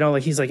too. You know,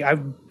 like he's like,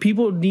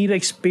 people need to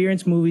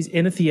experience movies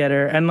in a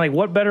theater, and like,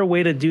 what better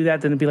way to do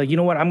that than to be like, you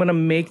know what, I'm gonna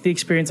make the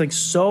experience like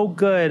so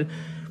good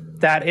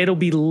that it'll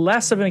be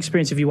less of an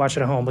experience if you watch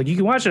it at home. Like you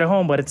can watch it at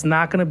home, but it's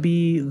not gonna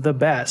be the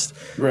best,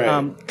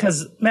 right?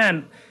 Because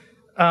when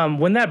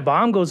that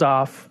bomb goes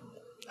off,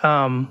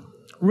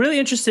 really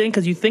interesting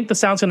because you think the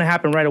sound's gonna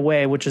happen right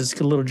away, which is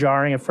a little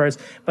jarring at first,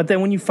 but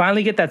then when you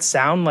finally get that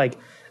sound, like.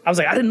 I was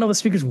like, I didn't know the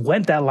speakers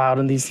went that loud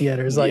in these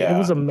theaters. Like, It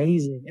was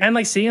amazing. And,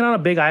 like, seeing it on a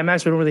big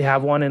IMAX, we don't really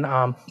have one in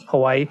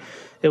Hawaii.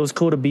 It was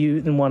cool to be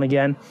in one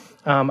again.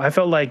 I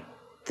felt like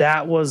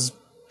that was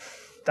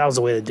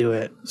the way to do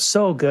it.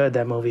 So good,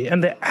 that movie.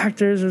 And the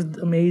actors are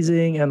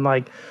amazing. And,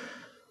 like,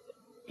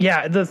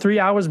 the 3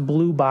 hours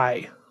blew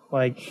by.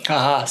 Like,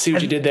 see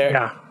what you did there.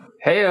 Yeah.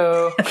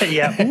 Heyo.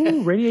 Yeah.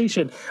 Ooh,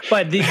 radiation.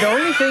 But the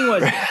only thing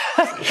was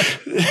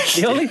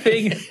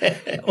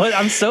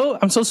I'm so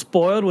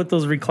spoiled with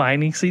those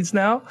reclining seats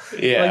now.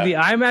 Yeah. Like the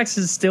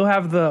IMAXs still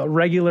have the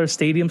regular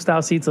stadium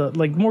style seats,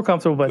 like more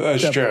comfortable, but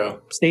that's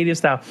true. Stadium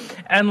style.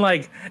 And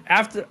like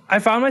after I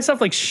found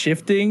myself like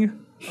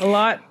shifting a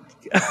lot.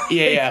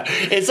 Yeah.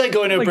 It's like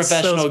going to a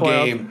professional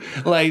game.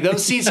 Like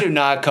those seats are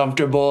not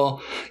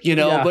comfortable,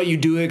 but you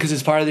do it because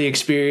it's part of the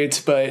experience.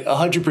 But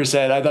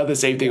 100%, I thought the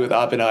same thing with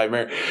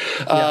Oppenheimer.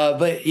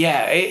 But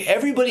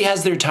everybody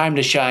has their time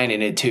to shine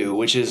in it too,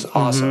 which is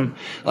awesome.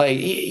 Like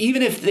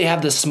even if they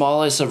have the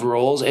smallest of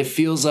roles, it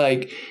feels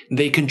like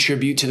they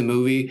contribute to the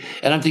movie.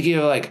 And I'm thinking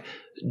of like,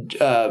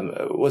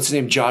 what's his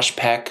name? Josh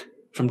Peck.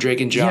 From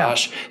Drake and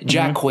Josh. Yeah.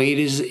 Jack Quaid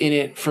is in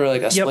it for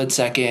like a split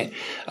second.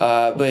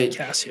 But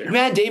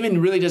Matt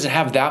Damon really doesn't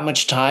have that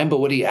much time, but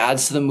what he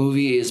adds to the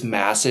movie is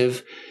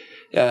massive.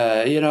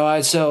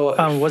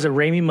 Was it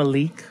Rami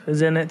Malek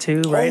is in it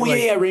too, right? Oh,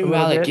 yeah, Rami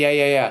Malek.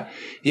 Yeah.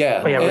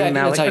 Rami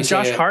Malek.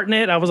 Josh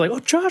Hartnett. I was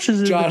like, Josh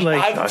is in it.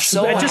 Like, I'm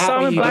so I just saw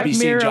him in Black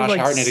Mirror. Josh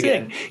Hartnett sick.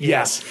 again.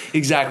 Yes,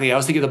 exactly. I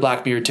was thinking of the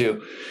Black Mirror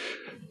too.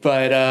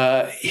 But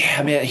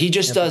man, he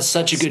just does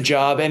such a good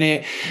job, and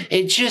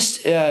it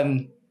just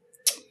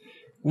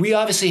we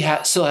obviously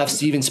still have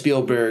Steven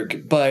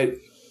Spielberg, but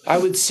I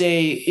would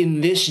say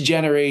in this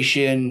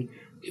generation,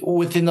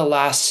 within the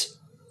last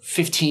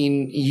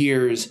 15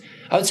 years,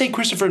 I would say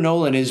Christopher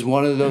Nolan is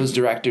one of those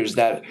directors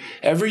that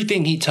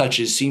everything he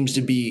touches seems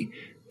to be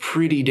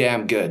pretty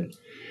damn good.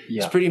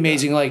 Yeah. It's pretty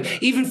amazing.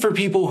 Like, even for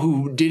people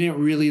who didn't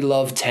really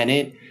love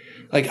Tenet,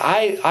 like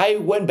I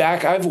went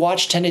back, I've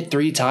watched Tenet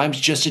 3 times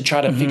just to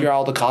try to figure out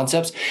all the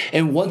concepts.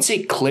 And once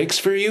it clicks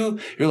for you,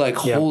 you're like,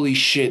 holy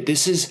shit,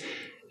 this is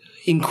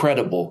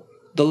incredible.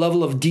 The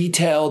level of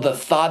detail, the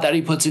thought that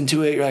he puts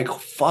into it, you're like,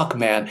 fuck,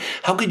 man.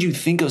 How could you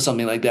think of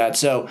something like that?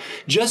 So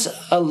just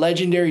a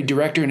legendary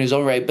director in his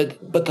own right,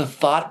 but the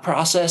thought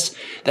process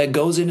that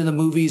goes into the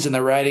movies and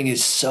the writing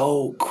is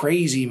so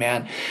crazy,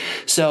 man.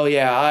 So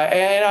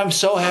and I'm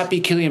so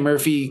happy Cillian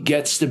Murphy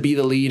gets to be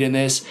the lead in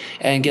this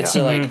and gets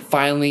to like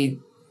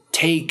finally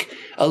take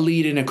a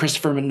lead in a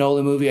Christopher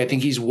Nolan movie. I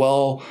think he's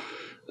well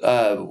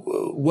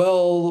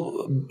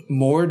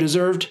more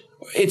deserved.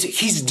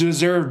 He's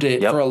deserved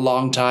it for a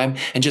long time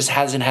and just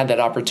hasn't had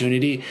that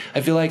opportunity, I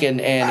feel like, and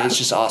it's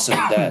just awesome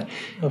that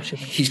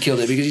he's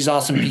killed it, because he's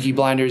awesome in Peaky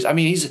Blinders. I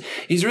mean,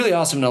 he's really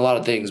awesome in a lot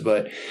of things,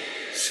 but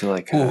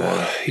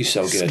he's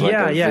so good.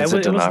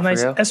 It was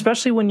nice,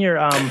 especially when you're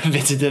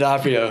Vincent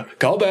D'Onofrio.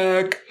 Call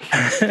back.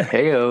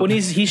 Heyo. When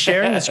he's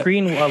sharing the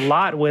screen a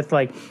lot with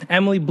like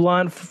Emily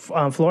Blunt,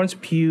 Florence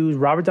Pugh,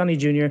 Robert Downey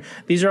Jr.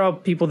 These are all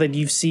people that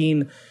you've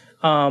seen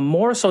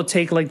more so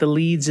take like the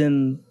leads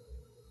in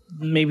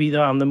maybe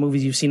the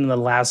movies you've seen in the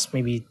last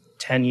maybe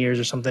 10 years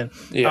or something.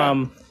 Yeah.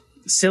 How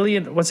do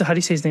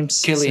you say his name?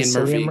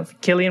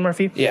 Cillian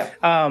Murphy. Yeah.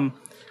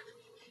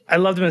 I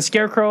loved him in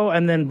Scarecrow,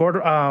 and then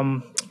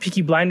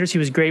Peaky Blinders, he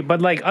was great.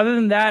 But like other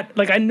than that,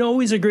 like I know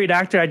he's a great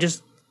actor.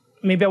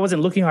 Maybe I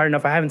wasn't looking hard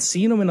enough. I haven't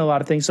seen him in a lot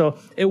of things. So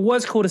it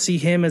was cool to see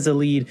him as a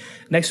lead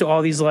next to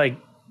all these like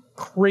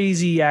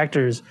crazy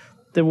actors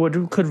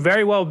that could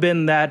very well have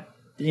been that,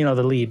 the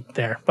lead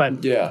there.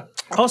 But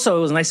also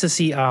it was nice to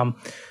see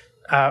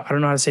I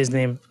don't know how to say his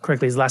name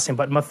correctly, his last name,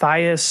 but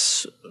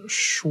Matthias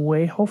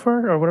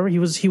Schweighöfer or whatever. He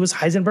was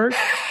Heisenberg.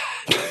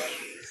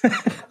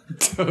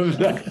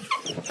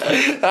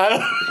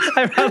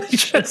 I probably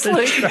just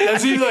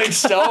is he like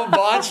so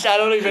botched? I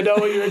don't even know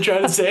what you were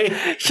trying to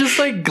say. Just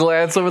like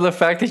glance over the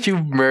fact that you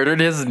murdered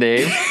his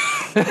name.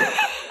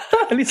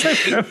 At least I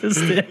prefaced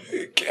it.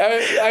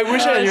 I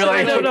wish you're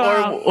like,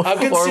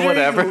 or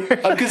whatever.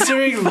 I'm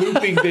considering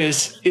looping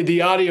this in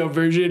the audio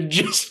version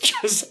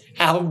just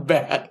how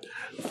bad.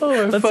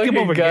 Let's skip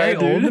over Gary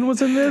Oldman was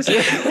in this.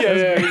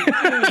 Yeah.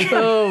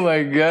 Oh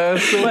my god!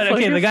 So but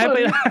okay, the guy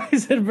played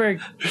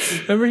Heisenberg.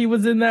 Remember he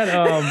was in that.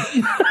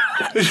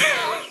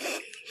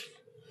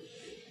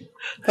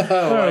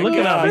 Look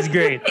it up. He's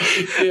great.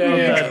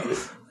 Yeah.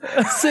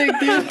 Sick,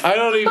 dude. I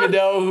don't even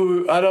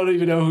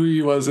know who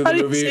he was in the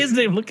movie. How do you say his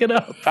name? Look it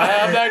up.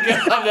 I'm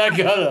not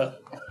gonna.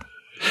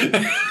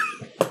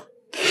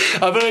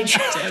 I'm gonna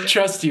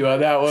trust you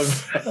on that one.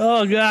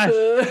 Oh gosh.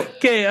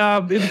 Okay.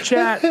 In the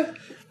chat.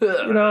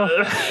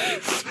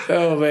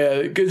 Oh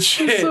man, good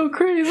shit. It's so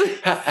crazy.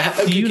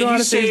 Can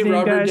you say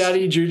Robert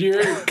Downey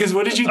Jr.? Because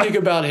what did you think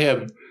about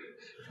him?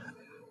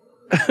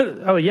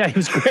 Oh yeah, he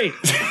was great.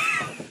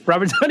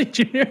 Robert Downey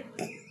Jr.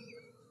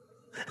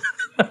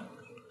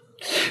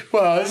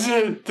 Wow,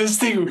 this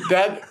thing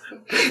that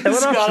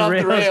this got off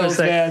the rails,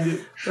 man.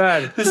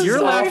 God,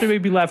 your laughter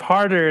made me laugh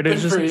harder. It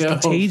was just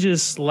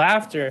contagious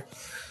laughter.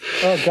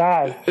 Oh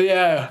God!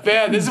 Yeah,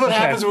 man, this is what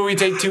happens when we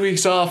take 2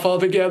 weeks off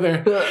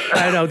altogether.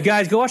 I know,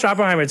 guys. Go watch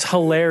Oppenheimer. It's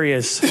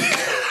hilarious.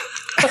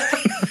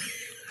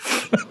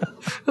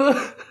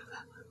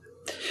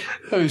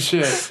 Oh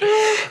shit!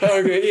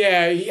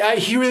 Okay, yeah,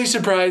 he really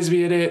surprised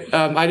me in it.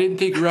 I didn't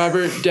think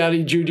Robert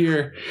Downey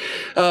Jr.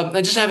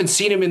 I just haven't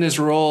seen him in this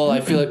role.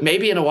 I feel like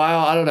maybe in a while.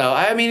 I don't know.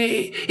 I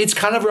mean, it's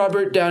kind of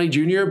Robert Downey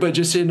Jr., but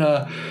just in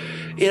a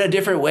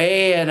different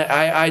way. And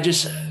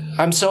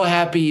I'm so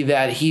happy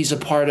that he's a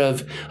part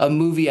of a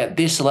movie at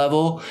this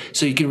level,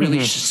 so you can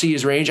really see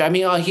his range. I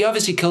mean, he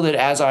obviously killed it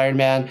as Iron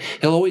Man.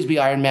 He'll always be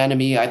Iron Man to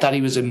me. I thought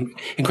he was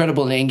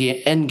incredible in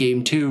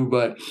Endgame too,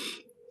 but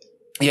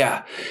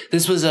yeah,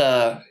 this was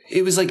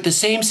it was like the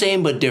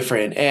same but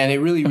different, and it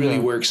really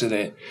works in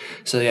it.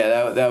 So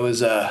yeah, that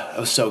was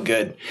so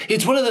good.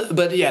 It's one of the,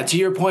 but yeah, to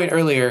your point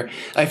earlier,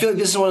 I feel like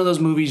this is one of those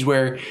movies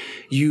where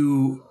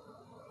you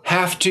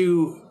have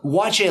to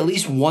watch it at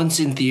least once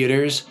in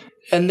theaters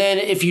And then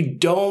if you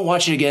don't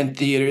watch it again in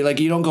theater, like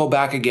you don't go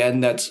back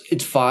again,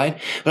 it's fine.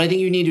 But I think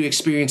you need to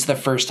experience the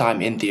first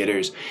time in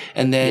theaters,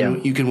 and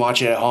then you can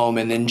watch it at home,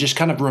 and then just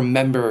kind of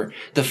remember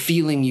the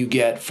feeling you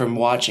get from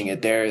watching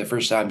it there the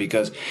first time,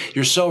 because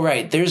you're so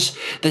right.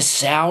 The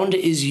sound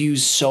is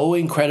used so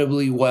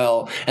incredibly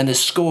well, and the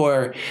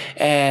score,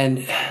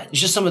 and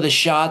just some of the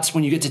shots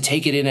when you get to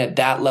take it in at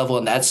that level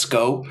and that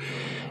scope,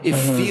 it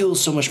feels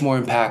so much more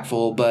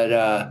impactful.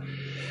 But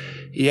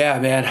yeah,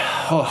 man.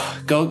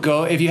 Oh,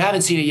 go. If you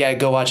haven't seen it yet,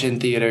 go watch it in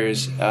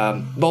theaters.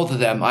 Both of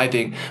them, I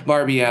think.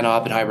 Barbie and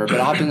Oppenheimer. But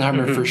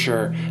Oppenheimer for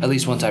sure. At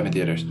least one time in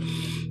theaters.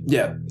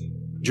 Yeah.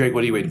 Drake,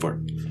 what are you waiting for?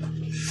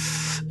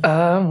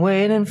 I'm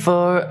waiting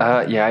for...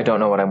 I don't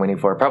know what I'm waiting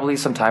for. Probably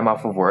some time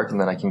off of work, and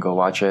then I can go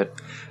watch it.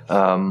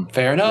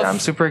 Fair enough. Yeah, I'm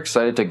super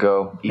excited to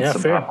go eat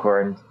some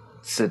popcorn,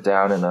 sit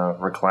down in a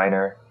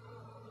recliner,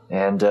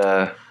 and...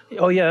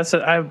 Oh yeah,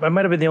 I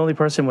might have been the only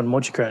person with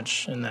Mochi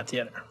Crunch in that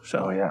theater.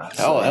 So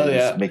so hell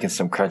yeah, making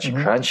some crunchy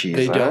crunchies.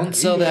 They don't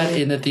sell that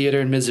in the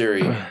theater in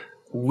Missouri.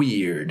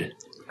 Weird.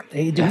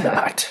 They do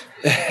not.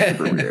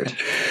 Super weird.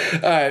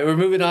 All right, we're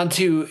moving on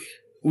to.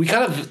 We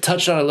kind of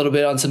touched on a little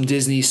bit on some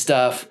Disney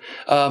stuff.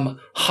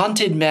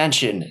 Haunted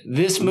Mansion.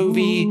 This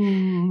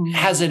movie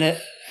has an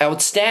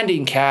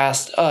outstanding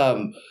cast.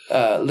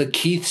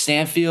 Lakeith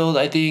Stanfield,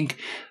 I think.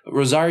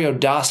 Rosario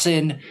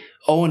Dawson.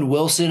 Owen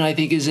Wilson, I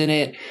think, is in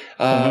it.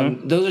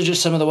 Those are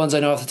just some of the ones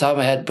I know off the top of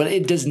my head, but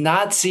it does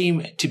not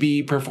seem to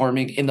be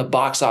performing in the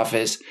box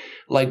office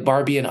like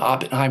Barbie and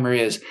Oppenheimer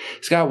is.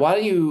 Scott, why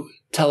don't you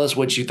tell us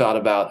what you thought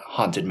about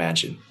Haunted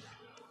Mansion?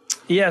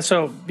 Yeah,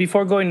 so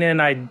before going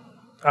in, I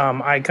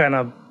kind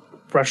of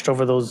brushed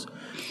over those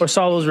or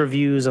saw those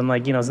reviews and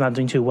it's not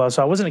doing too well,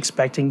 so I wasn't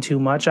expecting too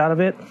much out of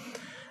it.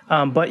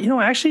 But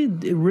I actually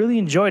really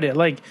enjoyed it.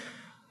 Like,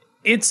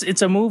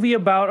 it's a movie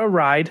about a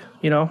ride,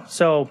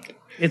 so.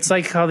 It's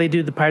like how they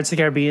do the Pirates of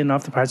the Caribbean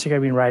off the Pirates of the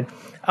Caribbean ride.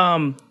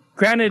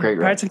 Granted,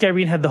 Pirates of the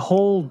Caribbean had the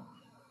whole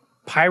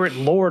pirate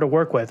lore to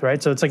work with,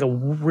 right? So it's like a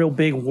real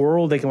big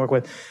world they can work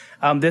with.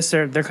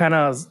 They're kind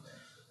of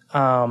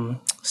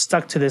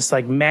stuck to this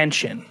like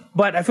mansion,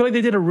 but I feel like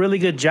they did a really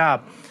good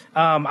job.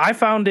 I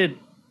found it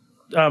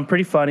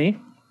pretty funny.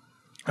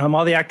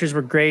 All the actors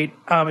were great.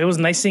 It was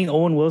nice seeing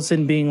Owen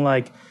Wilson being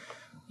like,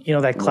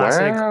 that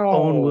classic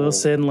Owen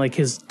Wilson, like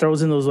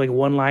throws in those like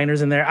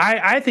one-liners in there.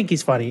 I think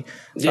he's funny,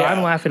 so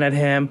I'm laughing at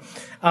him.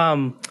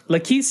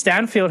 Lakeith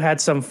Stanfield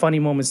had some funny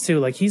moments too.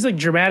 Like he's a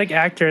dramatic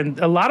actor, and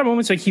a lot of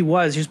moments like he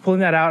was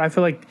pulling that out. I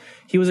feel like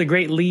he was a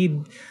great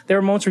lead. There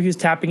were moments where he was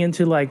tapping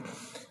into like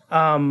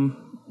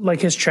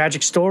his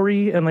tragic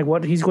story and like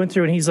what he's going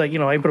through, and he's like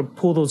able to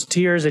pull those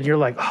tears, and you're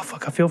like, oh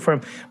fuck, I feel for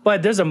him.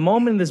 But there's a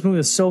moment in this movie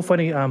that's so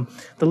funny.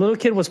 The little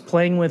kid was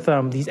playing with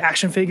these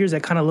action figures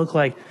that kind of look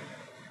like.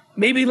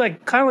 Maybe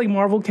like kind of like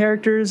Marvel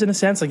characters in a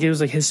sense, like it was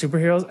like his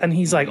superheroes, and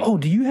he's like, "Oh,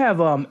 do you have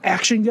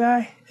Action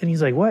Guy?" And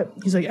he's like, "What?"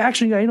 He's like,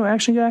 "Action Guy,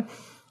 Action Guy."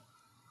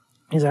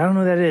 He's like, "I don't know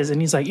what that is," and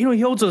he's like, he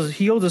holds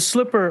a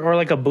slipper or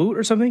like a boot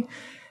or something,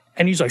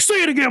 and he's like,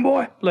 "Say it again,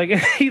 boy!" Like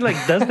he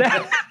like does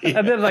that,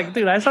 and then like,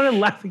 dude, I started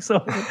laughing so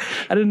hard.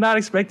 I did not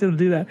expect him to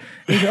do that.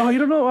 And he's like, "Oh, you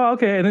don't know? Oh,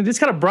 okay," and then just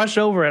kind of brush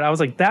over it. I was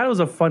like, that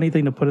was a funny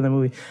thing to put in the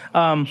movie.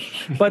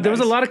 But there was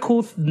a lot of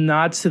cool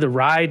nods to the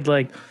ride,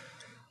 like.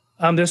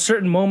 There's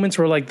certain moments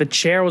where like the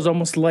chair was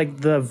almost like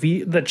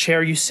the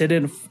chair you sit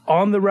in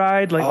on the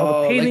ride, like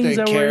all the paintings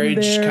like the that were in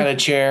there. Kind of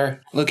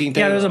chair looking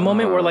thing. Yeah, there's a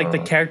moment where like the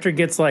character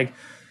gets like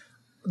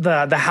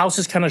the house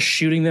is kind of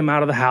shooting them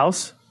out of the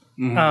house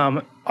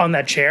on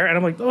that chair, and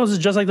I'm like, oh, this is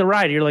just like the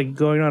ride. You're like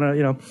going on a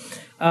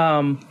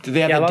Did they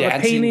have the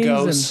dancing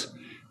ghosts?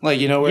 Like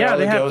where all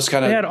the ghosts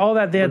kind of they had all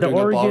that. They had the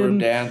organ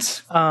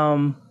dance.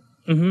 And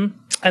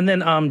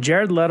then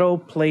Jared Leto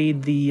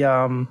played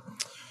the.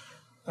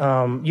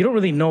 You don't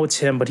really know it's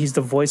him, but he's the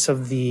voice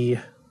of the.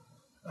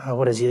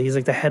 What is he? He's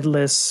like the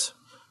headless.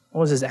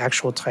 What was his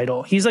actual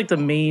title? He's like the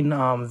main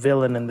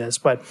villain in this.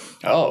 But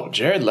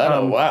Jared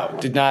Leto! Wow,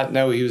 did not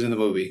know he was in the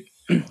movie.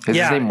 Is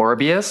his name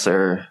Morbius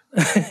or?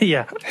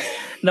 Yeah,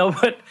 no,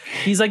 but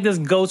he's like this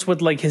ghost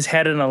with like his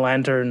head in a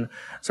lantern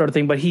sort of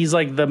thing. But he's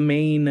like the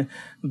main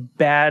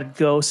bad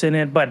ghost in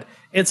it. But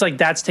it's like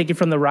that's taken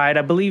from the ride.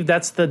 I believe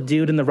that's the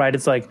dude in the ride.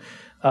 It's like,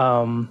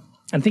 I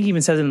think he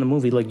even says it in the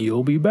movie, like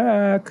you'll be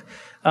back.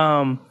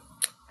 And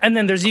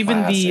then there's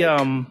even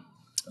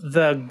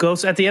the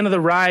ghosts at the end of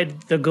the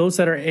ride, the ghosts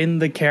that are in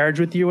the carriage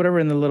with you, whatever,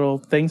 in the little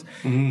things.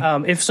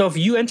 If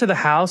you enter the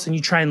house and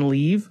you try and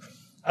leave,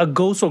 a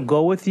ghost will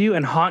go with you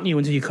and haunt you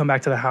until you come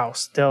back to the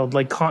house. They'll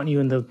like haunt you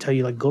and they'll tell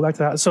you like go back to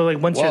the house. So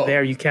like once you're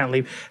there, you can't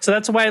leave. So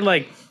that's why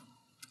like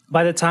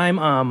by the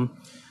time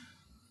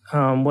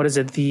what is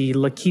it? The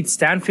Lakeith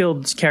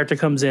Stanfield's character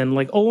comes in,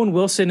 like Owen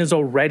Wilson is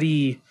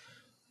already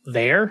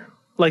there.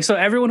 Like so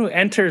everyone who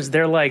enters,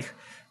 they're like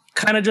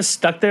kind of just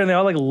stuck there and they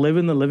all like live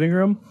in the living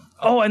room.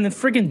 Oh, and then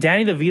freaking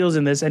Danny DeVito's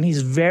in this, and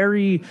he's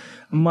very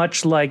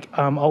much like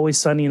Always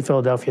Sunny in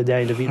Philadelphia,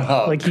 Danny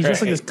DeVito. He's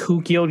just like this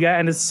kooky old guy,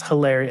 and it's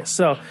hilarious.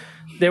 So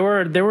there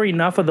were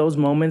enough of those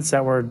moments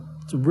that were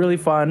really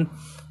fun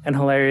and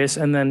hilarious,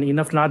 and then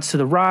enough nods to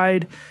the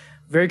ride.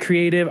 very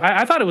creative.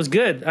 I thought it was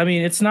good. I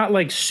mean, it's not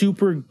like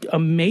super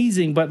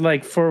amazing, but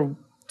like for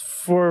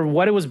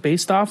what it was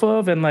based off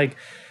of and like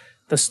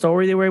the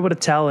story they were able to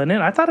tell in it,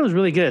 I thought it was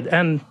really good.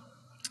 And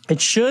it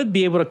should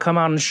be able to come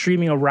out and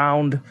streaming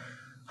around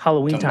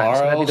Halloween time.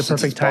 So that'd be the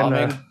perfect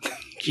time to.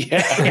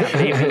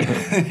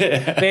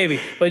 Yeah, maybe.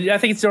 But I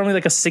think it's only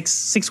like a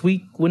six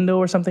week window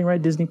or something,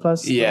 right? Disney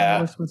Plus.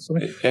 Yeah,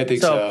 I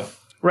think so.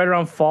 Right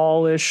around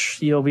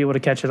fall-ish, you'll be able to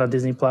catch it on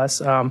Disney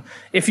Plus.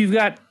 If you've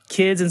got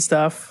kids and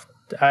stuff,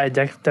 I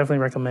definitely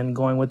recommend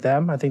going with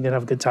them. I think they'd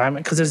have a good time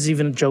because there's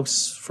even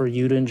jokes for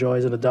you to enjoy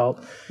as an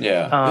adult.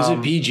 Yeah. Is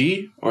it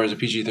PG or is it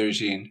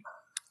PG-13?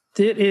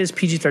 It is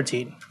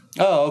PG-13.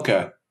 Oh,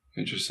 okay.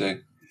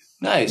 Interesting.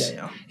 Nice.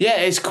 Yeah,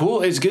 it's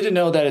cool. It's good to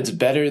know that it's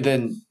better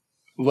than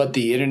what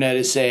the internet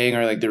is saying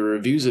or like the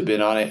reviews have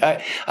been on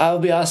it. I'll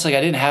be honest, like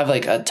I didn't have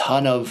like a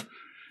ton of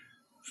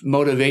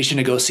motivation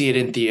to go see it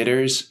in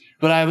theaters.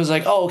 But I was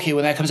like, oh, okay,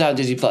 when that comes out on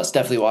Disney Plus,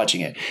 definitely watching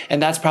it. And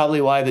that's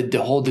probably why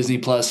the whole Disney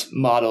Plus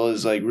model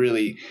is like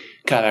really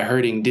kind of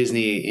hurting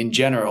Disney in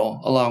general,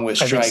 along with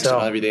strikes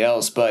and everything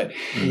else. But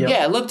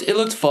yeah, it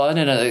looked fun,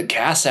 and the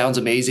cast sounds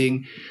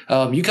amazing.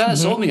 You kind of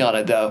sold me on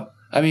it, though.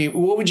 I mean,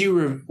 what would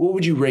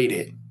you rate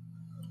it?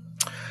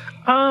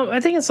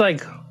 I think it's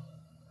like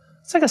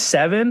a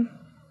 7.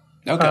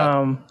 Okay.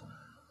 Out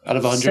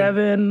of 100?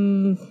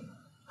 7.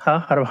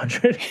 Out of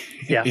 100?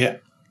 Yeah. Yeah.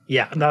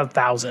 Yeah, not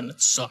 1,000.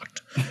 It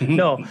sucked.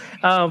 No,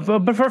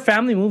 but for a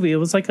family movie, it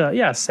was like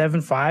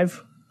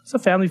 7.5. It's a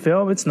family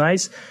film. It's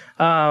nice.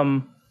 Yeah,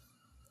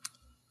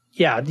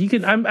 you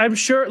can. I'm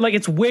sure. Like,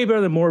 it's way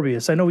better than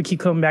Morbius. I know we keep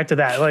coming back to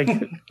that. Like,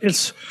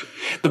 it's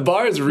the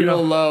bar is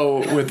real low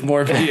with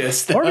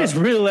Morbius.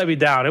 Morbius really let me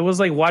down. It was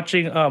like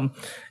watching. Yeah,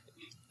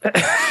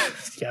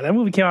 that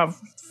movie came out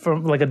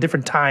from like a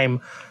different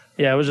time.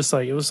 Yeah, it was just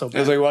like it was so bad. It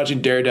was like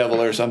watching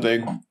Daredevil or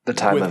something. The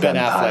time with of Ben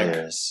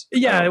Vampires. Affleck.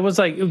 Yeah, it was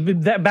like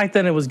that back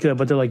then. It was good,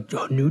 but they're like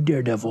new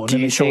Daredevil. And do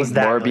you think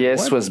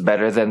Morbius was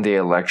better than the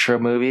Electro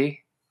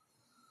movie?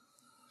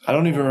 I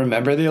don't even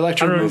remember the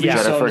Electro movie. Yeah.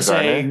 So I'm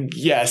saying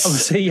yes. I'm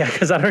saying yeah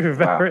because I don't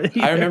remember.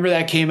 Wow. I remember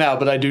that came out,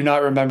 but I do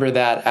not remember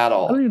that at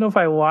all. I don't even know if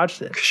I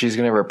watched it. She's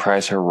gonna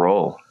reprise her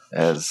role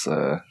as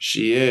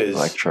she is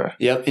Elektra.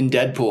 Yep, in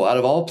Deadpool, out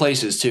of all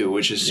places too,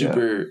 which is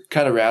super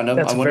kind of random.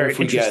 That's I wonder very if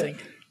we get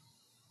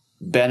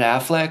Ben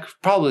Affleck.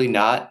 Probably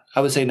not.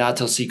 I would say not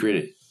till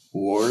Secret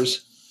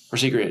Wars or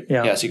Secret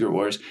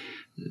Wars.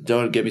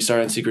 Don't get me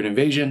started on Secret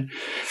Invasion.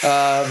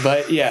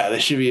 But yeah,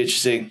 that should be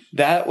interesting.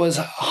 That was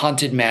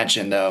Haunted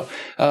Mansion though.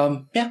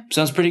 Yeah,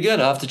 sounds pretty good.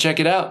 I'll have to check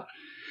it out.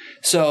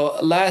 So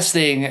last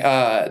thing,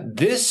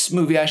 this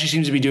movie actually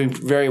seems to be doing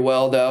very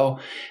well though.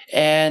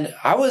 And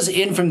I was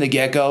in from the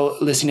get-go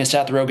listening to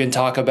Seth Rogen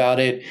talk about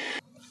it.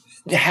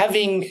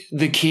 Having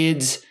the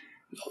kids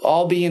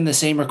all be in the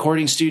same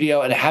recording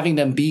studio and having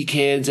them be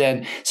kids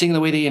and seeing the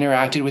way they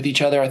interacted with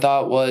each other, I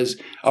thought was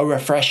a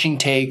refreshing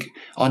take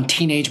on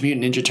Teenage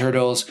Mutant Ninja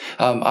Turtles.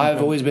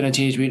 I've always been a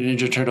Teenage Mutant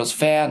Ninja Turtles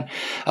fan.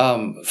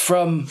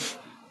 From,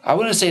 I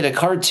want to say, the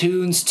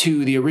cartoons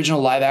to the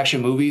original live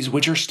action movies,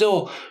 which are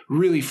still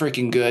really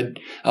freaking good.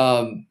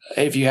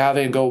 If you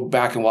haven't, go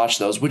back and watch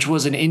those, which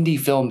was an indie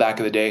film back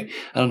in the day.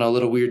 I don't know, a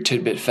little weird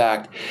tidbit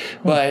fact.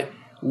 But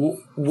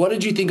what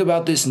did you think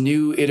about this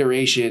new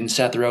iteration,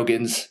 Seth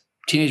Rogen's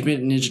Teenage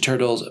Mutant Ninja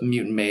Turtles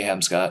Mutant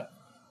Mayhem, Scott?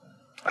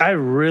 I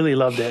really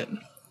loved it.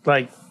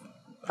 Like,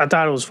 I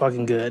thought it was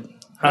fucking good.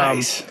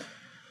 Nice.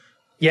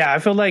 Yeah, I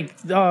feel like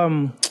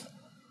the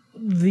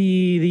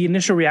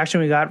initial reaction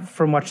we got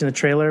from watching the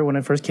trailer when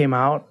it first came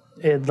out,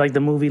 like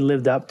the movie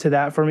lived up to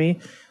that for me.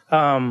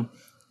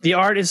 The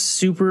art is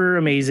super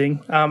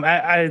amazing.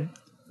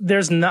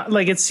 There's not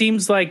like, it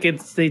seems like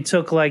they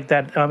took like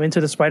that Into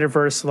the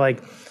Spider-Verse,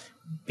 like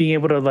being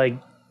able to like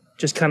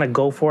just kind of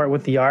go for it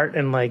with the art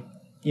and like,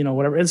 you know,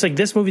 whatever. It's like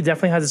this movie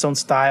definitely has its own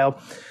style.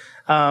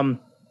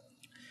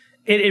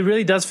 It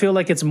really does feel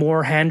like it's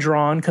more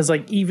hand-drawn because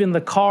like even the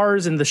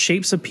cars and the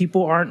shapes of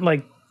people aren't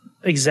like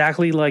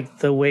exactly like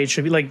the way it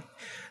should be. Like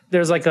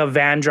there's like a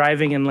van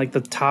driving and like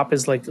the top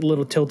is like a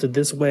little tilted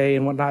this way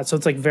and whatnot. So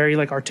it's like very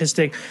like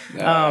artistic.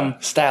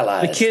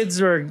 Stylized.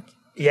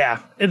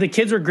 The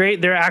kids were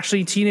great. They're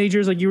actually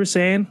teenagers like you were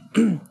saying,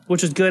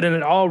 which is good. And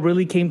it all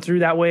really came through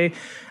that way.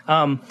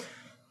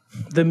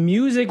 The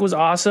music was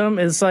awesome.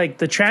 It's like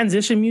the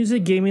transition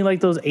music gave me like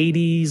those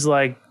 80s,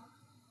 like,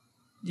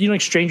 you know,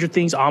 like Stranger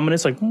Things,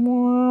 ominous, like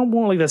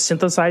more like the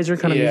synthesizer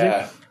kind of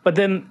music. But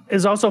then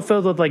it's also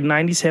filled with like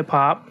 90s hip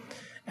hop.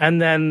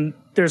 And then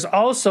there's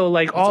also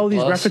like all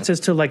these references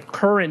to like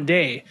current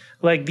day.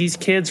 Like these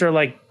kids are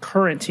like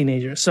current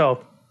teenagers.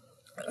 So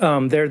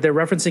they're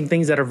referencing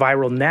things that are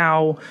viral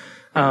now.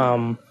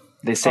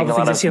 They sing a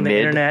lot of on the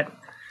internet.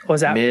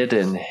 What's that? Mid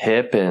and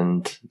hip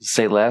and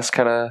say less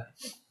kind of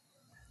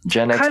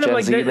Gen X, kind Gen of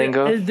like Z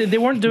lingo. They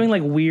weren't doing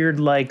like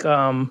weird like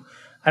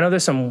I know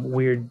there's some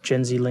weird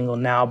Gen Z lingo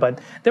now, but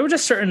there were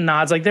just certain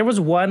nods. Like there was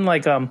one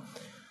like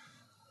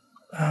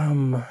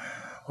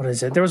what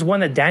is it? There was one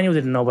that Daniel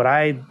didn't know, but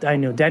I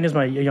knew. Daniel's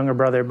my younger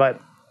brother,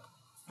 but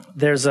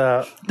there's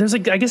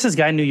like I guess this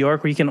guy in New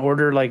York where you can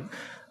order like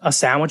a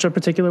sandwich a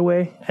particular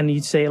way, and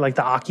you'd say it like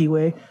the Aki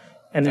way.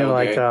 And they're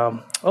like,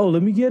 oh,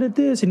 let me get it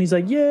this. And he's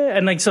like, yeah.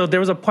 And like, so there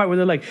was a part where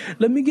they're like,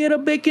 let me get a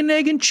bacon,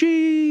 egg, and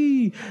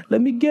cheese. Let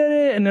me get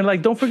it. And they're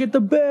like, don't forget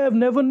the Bev,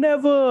 never,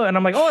 never. And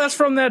I'm like, oh, that's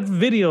from that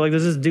video. Like,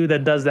 there's this dude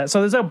that does that. So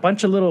there's a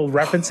bunch of little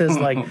references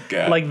like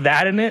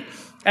that in it.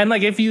 And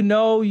like, if you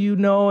know, you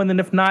know. And then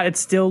if not,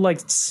 it's still like,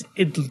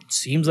 it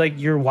seems like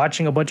you're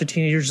watching a bunch of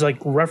teenagers like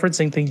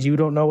referencing things you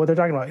don't know what they're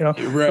talking about. You know,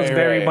 so it's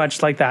very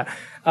much like that.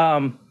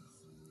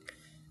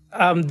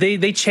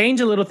 They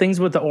change a little things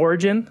with the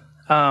origin.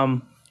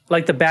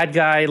 Like the bad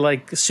guy,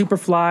 like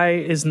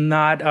Superfly is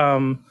not,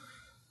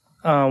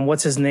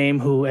 what's his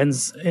name, who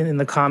ends in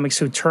the comics,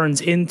 who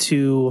turns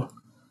into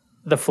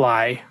the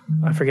Fly.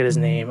 I forget his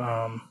name.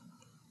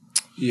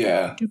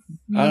 Yeah.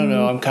 I don't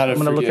know. I'm going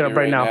to look it up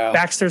right now.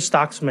 Baxter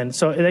Stockman.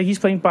 So he's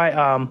played by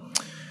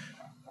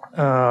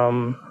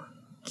Giancarlo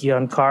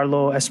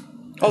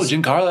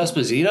Giancarlo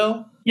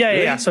Esposito? Yeah,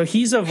 really? Yeah. So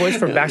he's a voice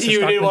for Baxter You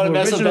Stockman. didn't want to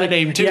mess up that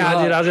name too,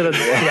 Yeah, dude, I was going to,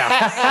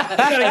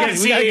 yeah.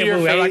 we gotta get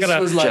moving. I'm not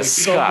going to just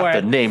Scott,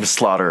 the name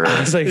slaughterer.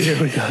 I was like,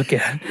 here we go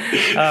again.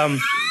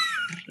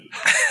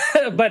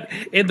 But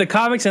in the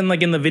comics and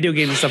like in the video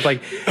games and stuff,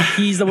 like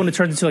he's the one who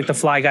turns into like the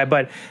Fly guy.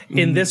 But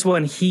in this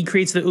one, he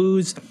creates the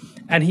ooze,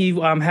 and he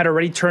had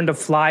already turned a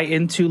fly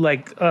into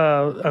like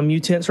a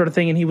mutant sort of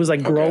thing, and he was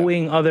like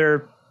growing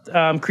other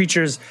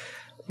creatures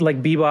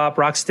like Bebop,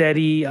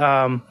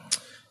 Rocksteady.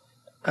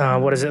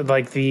 What is it,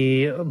 like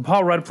the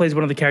Paul Rudd plays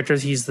one of the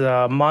characters. He's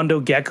the Mondo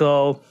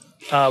Gecko,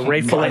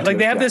 Ray Fillet. Like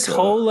they have this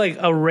whole like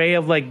array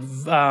of like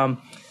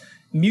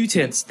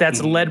mutants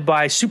that's led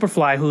by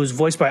Superfly, who's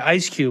voiced by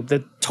Ice Cube.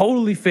 That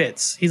totally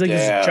fits. He's like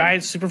this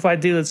giant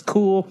Superfly dude that's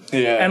cool.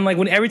 Yeah. And like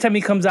when every time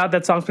he comes out,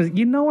 that song's like,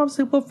 you know I'm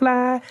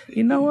Superfly,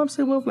 you know I'm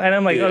Superfly, and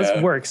I'm like, oh,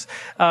 this works.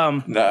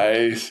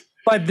 Nice.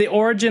 But the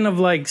origin of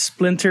like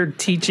Splinter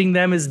teaching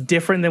them is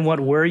different than what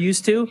we're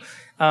used to.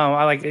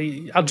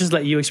 I'll just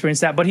let you experience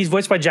that. But he's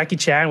voiced by Jackie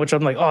Chan, which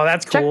I'm like, oh,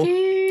 that's cool.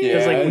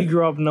 Because like we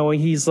grew up knowing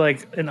he's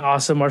like an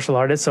awesome martial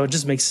artist, so it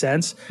just makes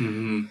sense.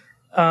 Mm-hmm.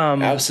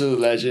 Absolute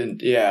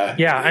legend. Yeah.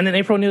 Yeah. And then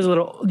April O'Neil's a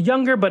little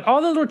younger, but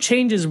all the little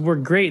changes were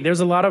great.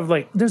 There's a lot of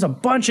like, there's a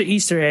bunch of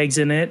Easter eggs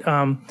in it,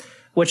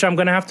 which I'm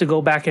going to have to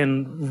go back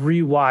and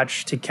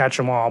rewatch to catch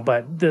them all.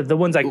 But the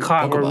ones I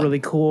caught were really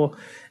cool.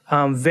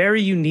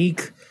 Very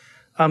unique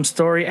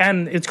story.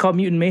 And it's called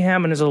Mutant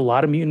Mayhem, and there's a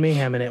lot of Mutant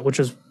Mayhem in it, which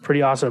is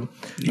pretty awesome.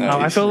 Nice.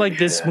 I feel like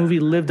this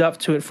movie lived up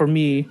to it for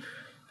me.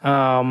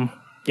 Yeah,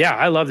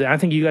 I loved it. I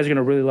think you guys are going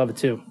to really love it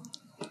too.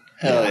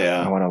 Hell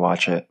yeah. I want to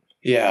watch it.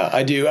 Yeah,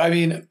 I do. I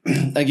mean,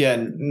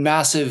 again,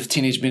 massive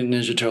Teenage Mutant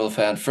Ninja Turtle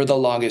fan for the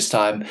longest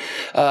time.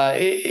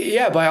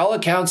 By all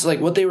accounts,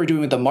 like what they were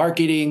doing with the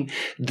marketing,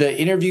 the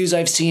interviews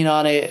I've seen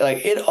on it,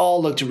 like it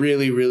all looked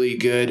really, really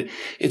good.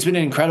 It's been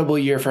an incredible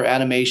year for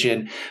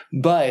animation,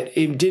 but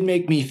it did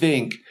make me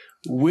think,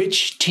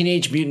 which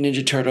Teenage Mutant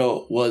Ninja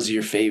Turtle was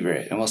your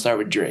favorite? And we'll start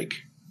with Drake.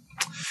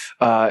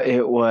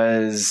 It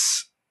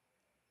was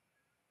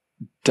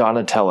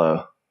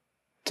Donatello.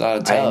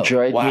 I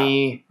enjoyed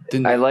me.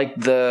 I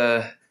liked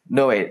the...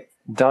 No, wait.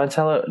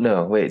 Donatello?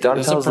 No, wait.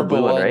 Donatello's the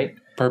blue one, right?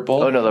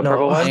 Purple? Oh, no, the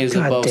purple one?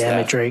 God damn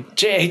it, Drake.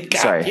 Jake,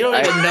 God, you don't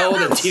even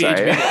know the Teenage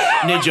Mutant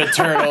Ninja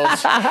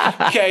Turtles.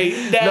 Okay,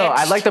 next. No,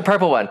 I like the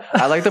purple one.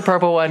 I like the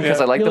purple one because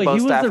I like the bow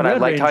staff, and I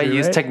liked how he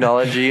used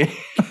technology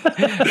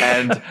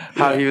and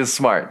how he was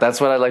smart.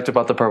 That's what I liked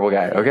about the purple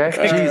guy, okay?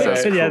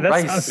 Jesus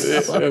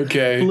Christ.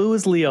 Okay. Blue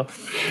is Leo.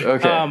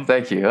 Okay,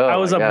 thank you. I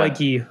was a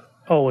Mikey,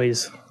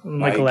 always.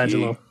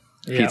 Michelangelo.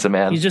 Pizza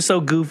Man. He's just so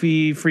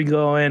goofy, free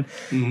going.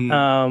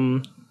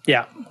 Mm-hmm.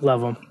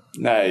 Love him.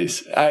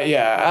 Nice.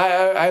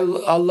 I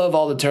love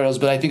all the turtles,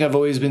 but I think I've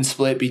always been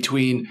split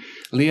between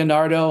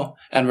Leonardo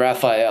and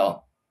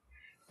Raphael.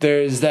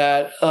 There's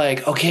that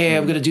like, okay,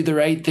 I'm gonna do the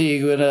right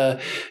thing, I'm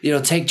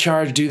gonna take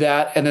charge, do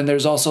that, and then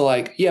there's also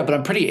like, yeah, but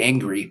I'm pretty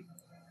angry.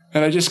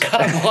 And I just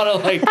kind of want to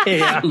like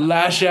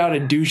lash out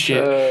and do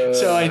shit.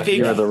 So I think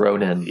you're the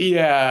Ronin.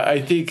 Yeah,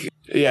 I think.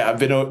 Yeah, I've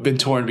been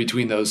torn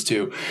between those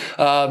two.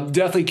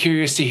 Definitely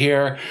curious to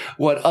hear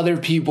what other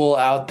people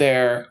out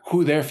there,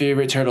 who their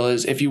favorite turtle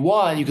is. If you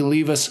want, you can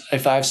leave us a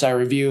 5-star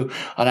review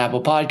on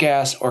Apple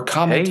Podcasts or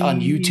comment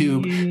on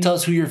YouTube. Tell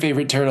us who your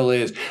favorite turtle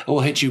is. We'll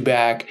hit you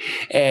back.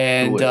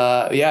 And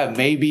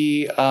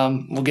maybe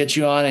we'll get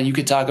you on and you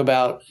could talk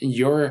about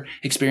your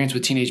experience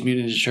with Teenage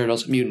Mutant Ninja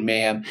Turtles, Mutant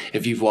Mayhem,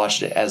 if you've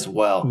watched it as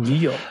well.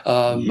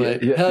 Hell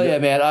yeah,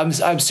 man.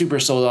 I'm super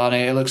sold on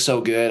it. It looks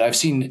so good. I've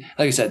seen,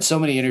 like I said, so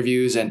many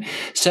interviews. And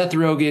Seth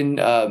Rogen,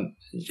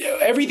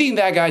 everything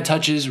that guy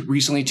touches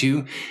recently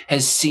too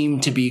has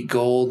seemed to be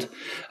gold.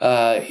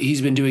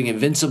 He's been doing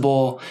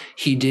Invincible.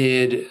 He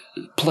did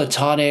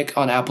Platonic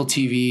on Apple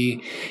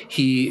TV.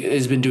 He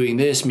has been doing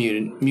this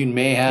Mutant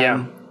Mayhem.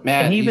 Yeah,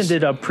 man. And he even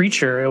did a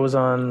Preacher. It was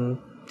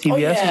on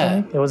TBS. Or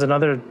something. It was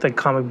another like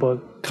comic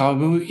book.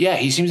 Yeah,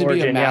 he seems to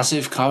be a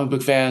massive comic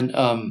book fan.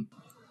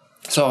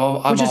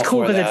 So I'm which is all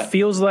cool because it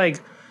feels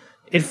like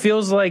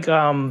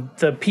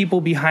the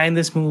people behind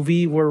this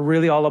movie were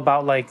really all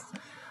about like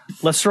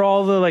let's throw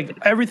all the like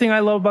everything I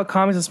love about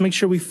comics. Let's make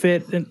sure we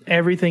fit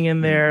everything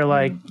in there.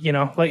 Like, you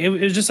know, like it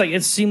was just like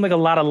it seemed like a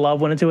lot of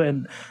love went into it,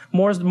 and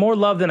more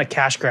love than a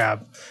cash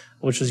grab,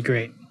 which was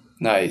great.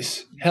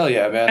 Nice, hell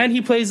yeah, man! And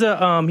he plays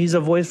he's a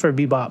voice for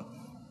Bebop.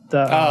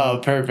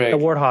 Perfect. The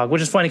Warthog,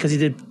 which is funny because he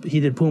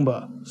did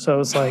Pumbaa. So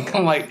it's like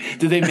I'm like,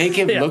 did they make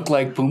him look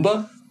like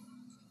Pumbaa?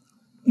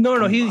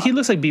 No, he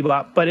looks like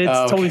Bebop, but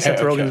it's totally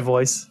Seth Rogen's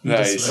voice.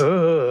 Nice. Just,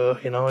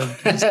 you know.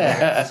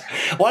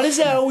 Why does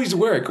that always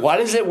work? Why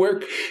does it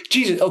work?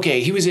 Jesus.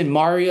 Okay, he was in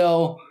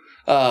Mario.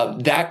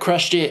 That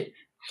crushed it.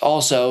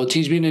 Also,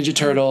 Teenage Mutant Ninja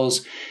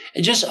Turtles.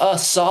 Just a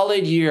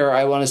solid year,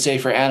 I want to say,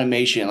 for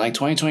animation. Like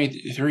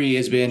 2023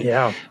 has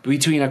been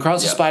between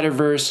Across the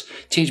Spider-Verse,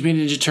 Teenage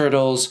Mutant Ninja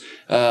Turtles,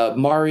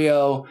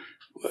 Mario.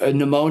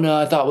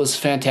 Nimona I thought was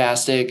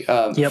fantastic.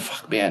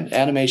 Fuck, man,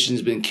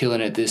 animation's been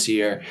killing it this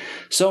year.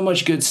 So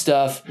much good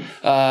stuff.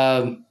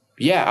 I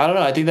don't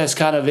know. I think that's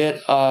kind of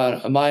it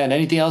on my end.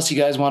 Anything else you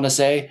guys want to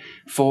say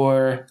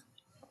for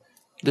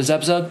this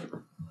episode?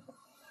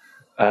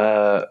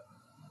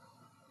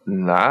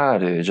 Nah,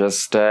 dude.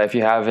 Just if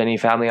you have any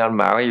family on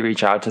Maui,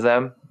 reach out to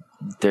them.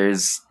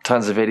 There's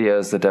tons of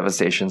videos. The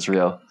devastation's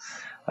real.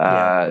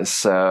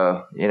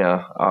 So, you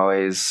know,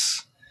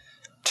 always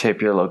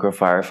tip your local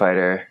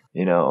firefighter.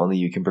 You know, only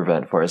you can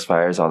prevent forest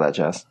fires, all that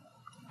jazz.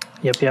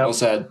 Yep. Well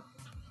said.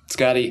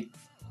 Scotty.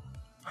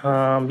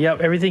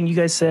 Everything you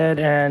guys said,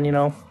 and, you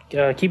know,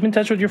 keep in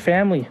touch with your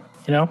family,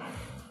 you know?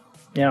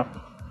 Yeah.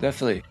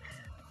 Definitely.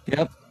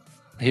 Yep.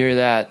 Hear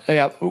that.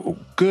 Yeah.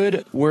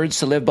 Good words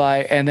to live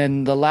by. And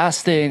then the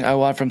last thing I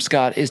want from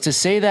Scott is to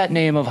say that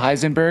name of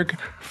Heisenberg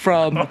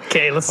from...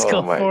 Okay, let's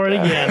go for it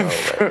again.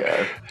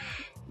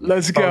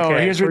 Let's go.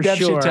 Okay, here's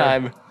redemption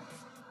time.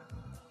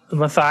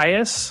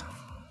 Matthias.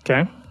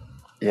 Okay.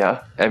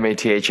 Yeah,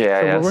 Mathais. So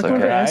we're working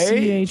with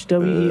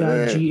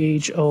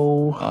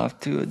Schweigho. Off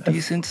to a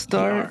decent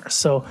start.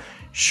 So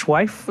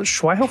Schweihofer.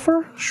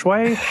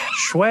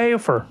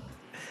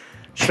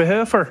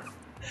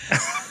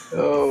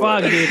 Oh,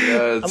 fuck,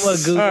 dude. I'm gonna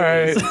Google. All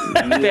right.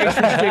 Thanks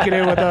for sticking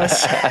in with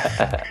us.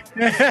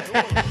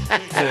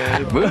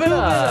 Moving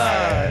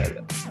on.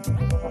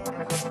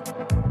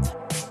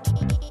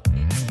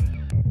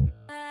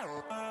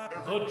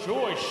 The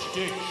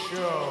Joystick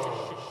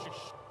Show.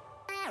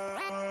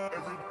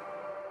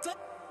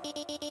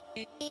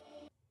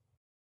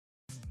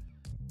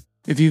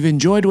 If you've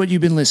enjoyed what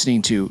you've been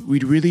listening to,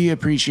 we'd really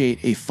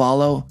appreciate a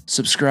follow,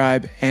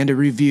 subscribe, and a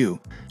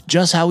review.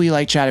 Just how we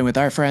like chatting with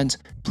our friends,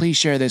 please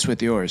share this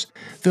with yours.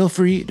 Feel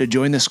free to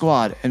join the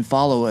squad and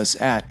follow us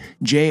at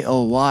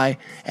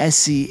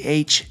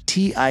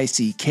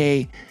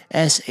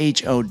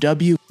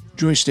JoyStickShow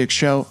Joystick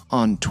Show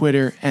on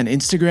Twitter and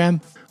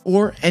Instagram,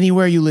 or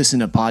anywhere you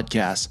listen to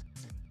podcasts.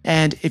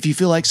 And if you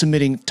feel like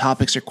submitting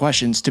topics or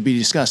questions to be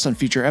discussed on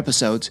future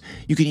episodes,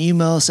 you can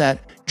email us at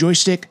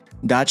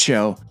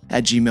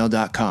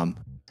joystick.show@gmail.com.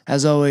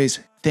 As always,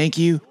 thank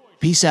you,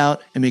 peace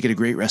out, and make it a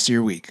great rest of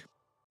your week.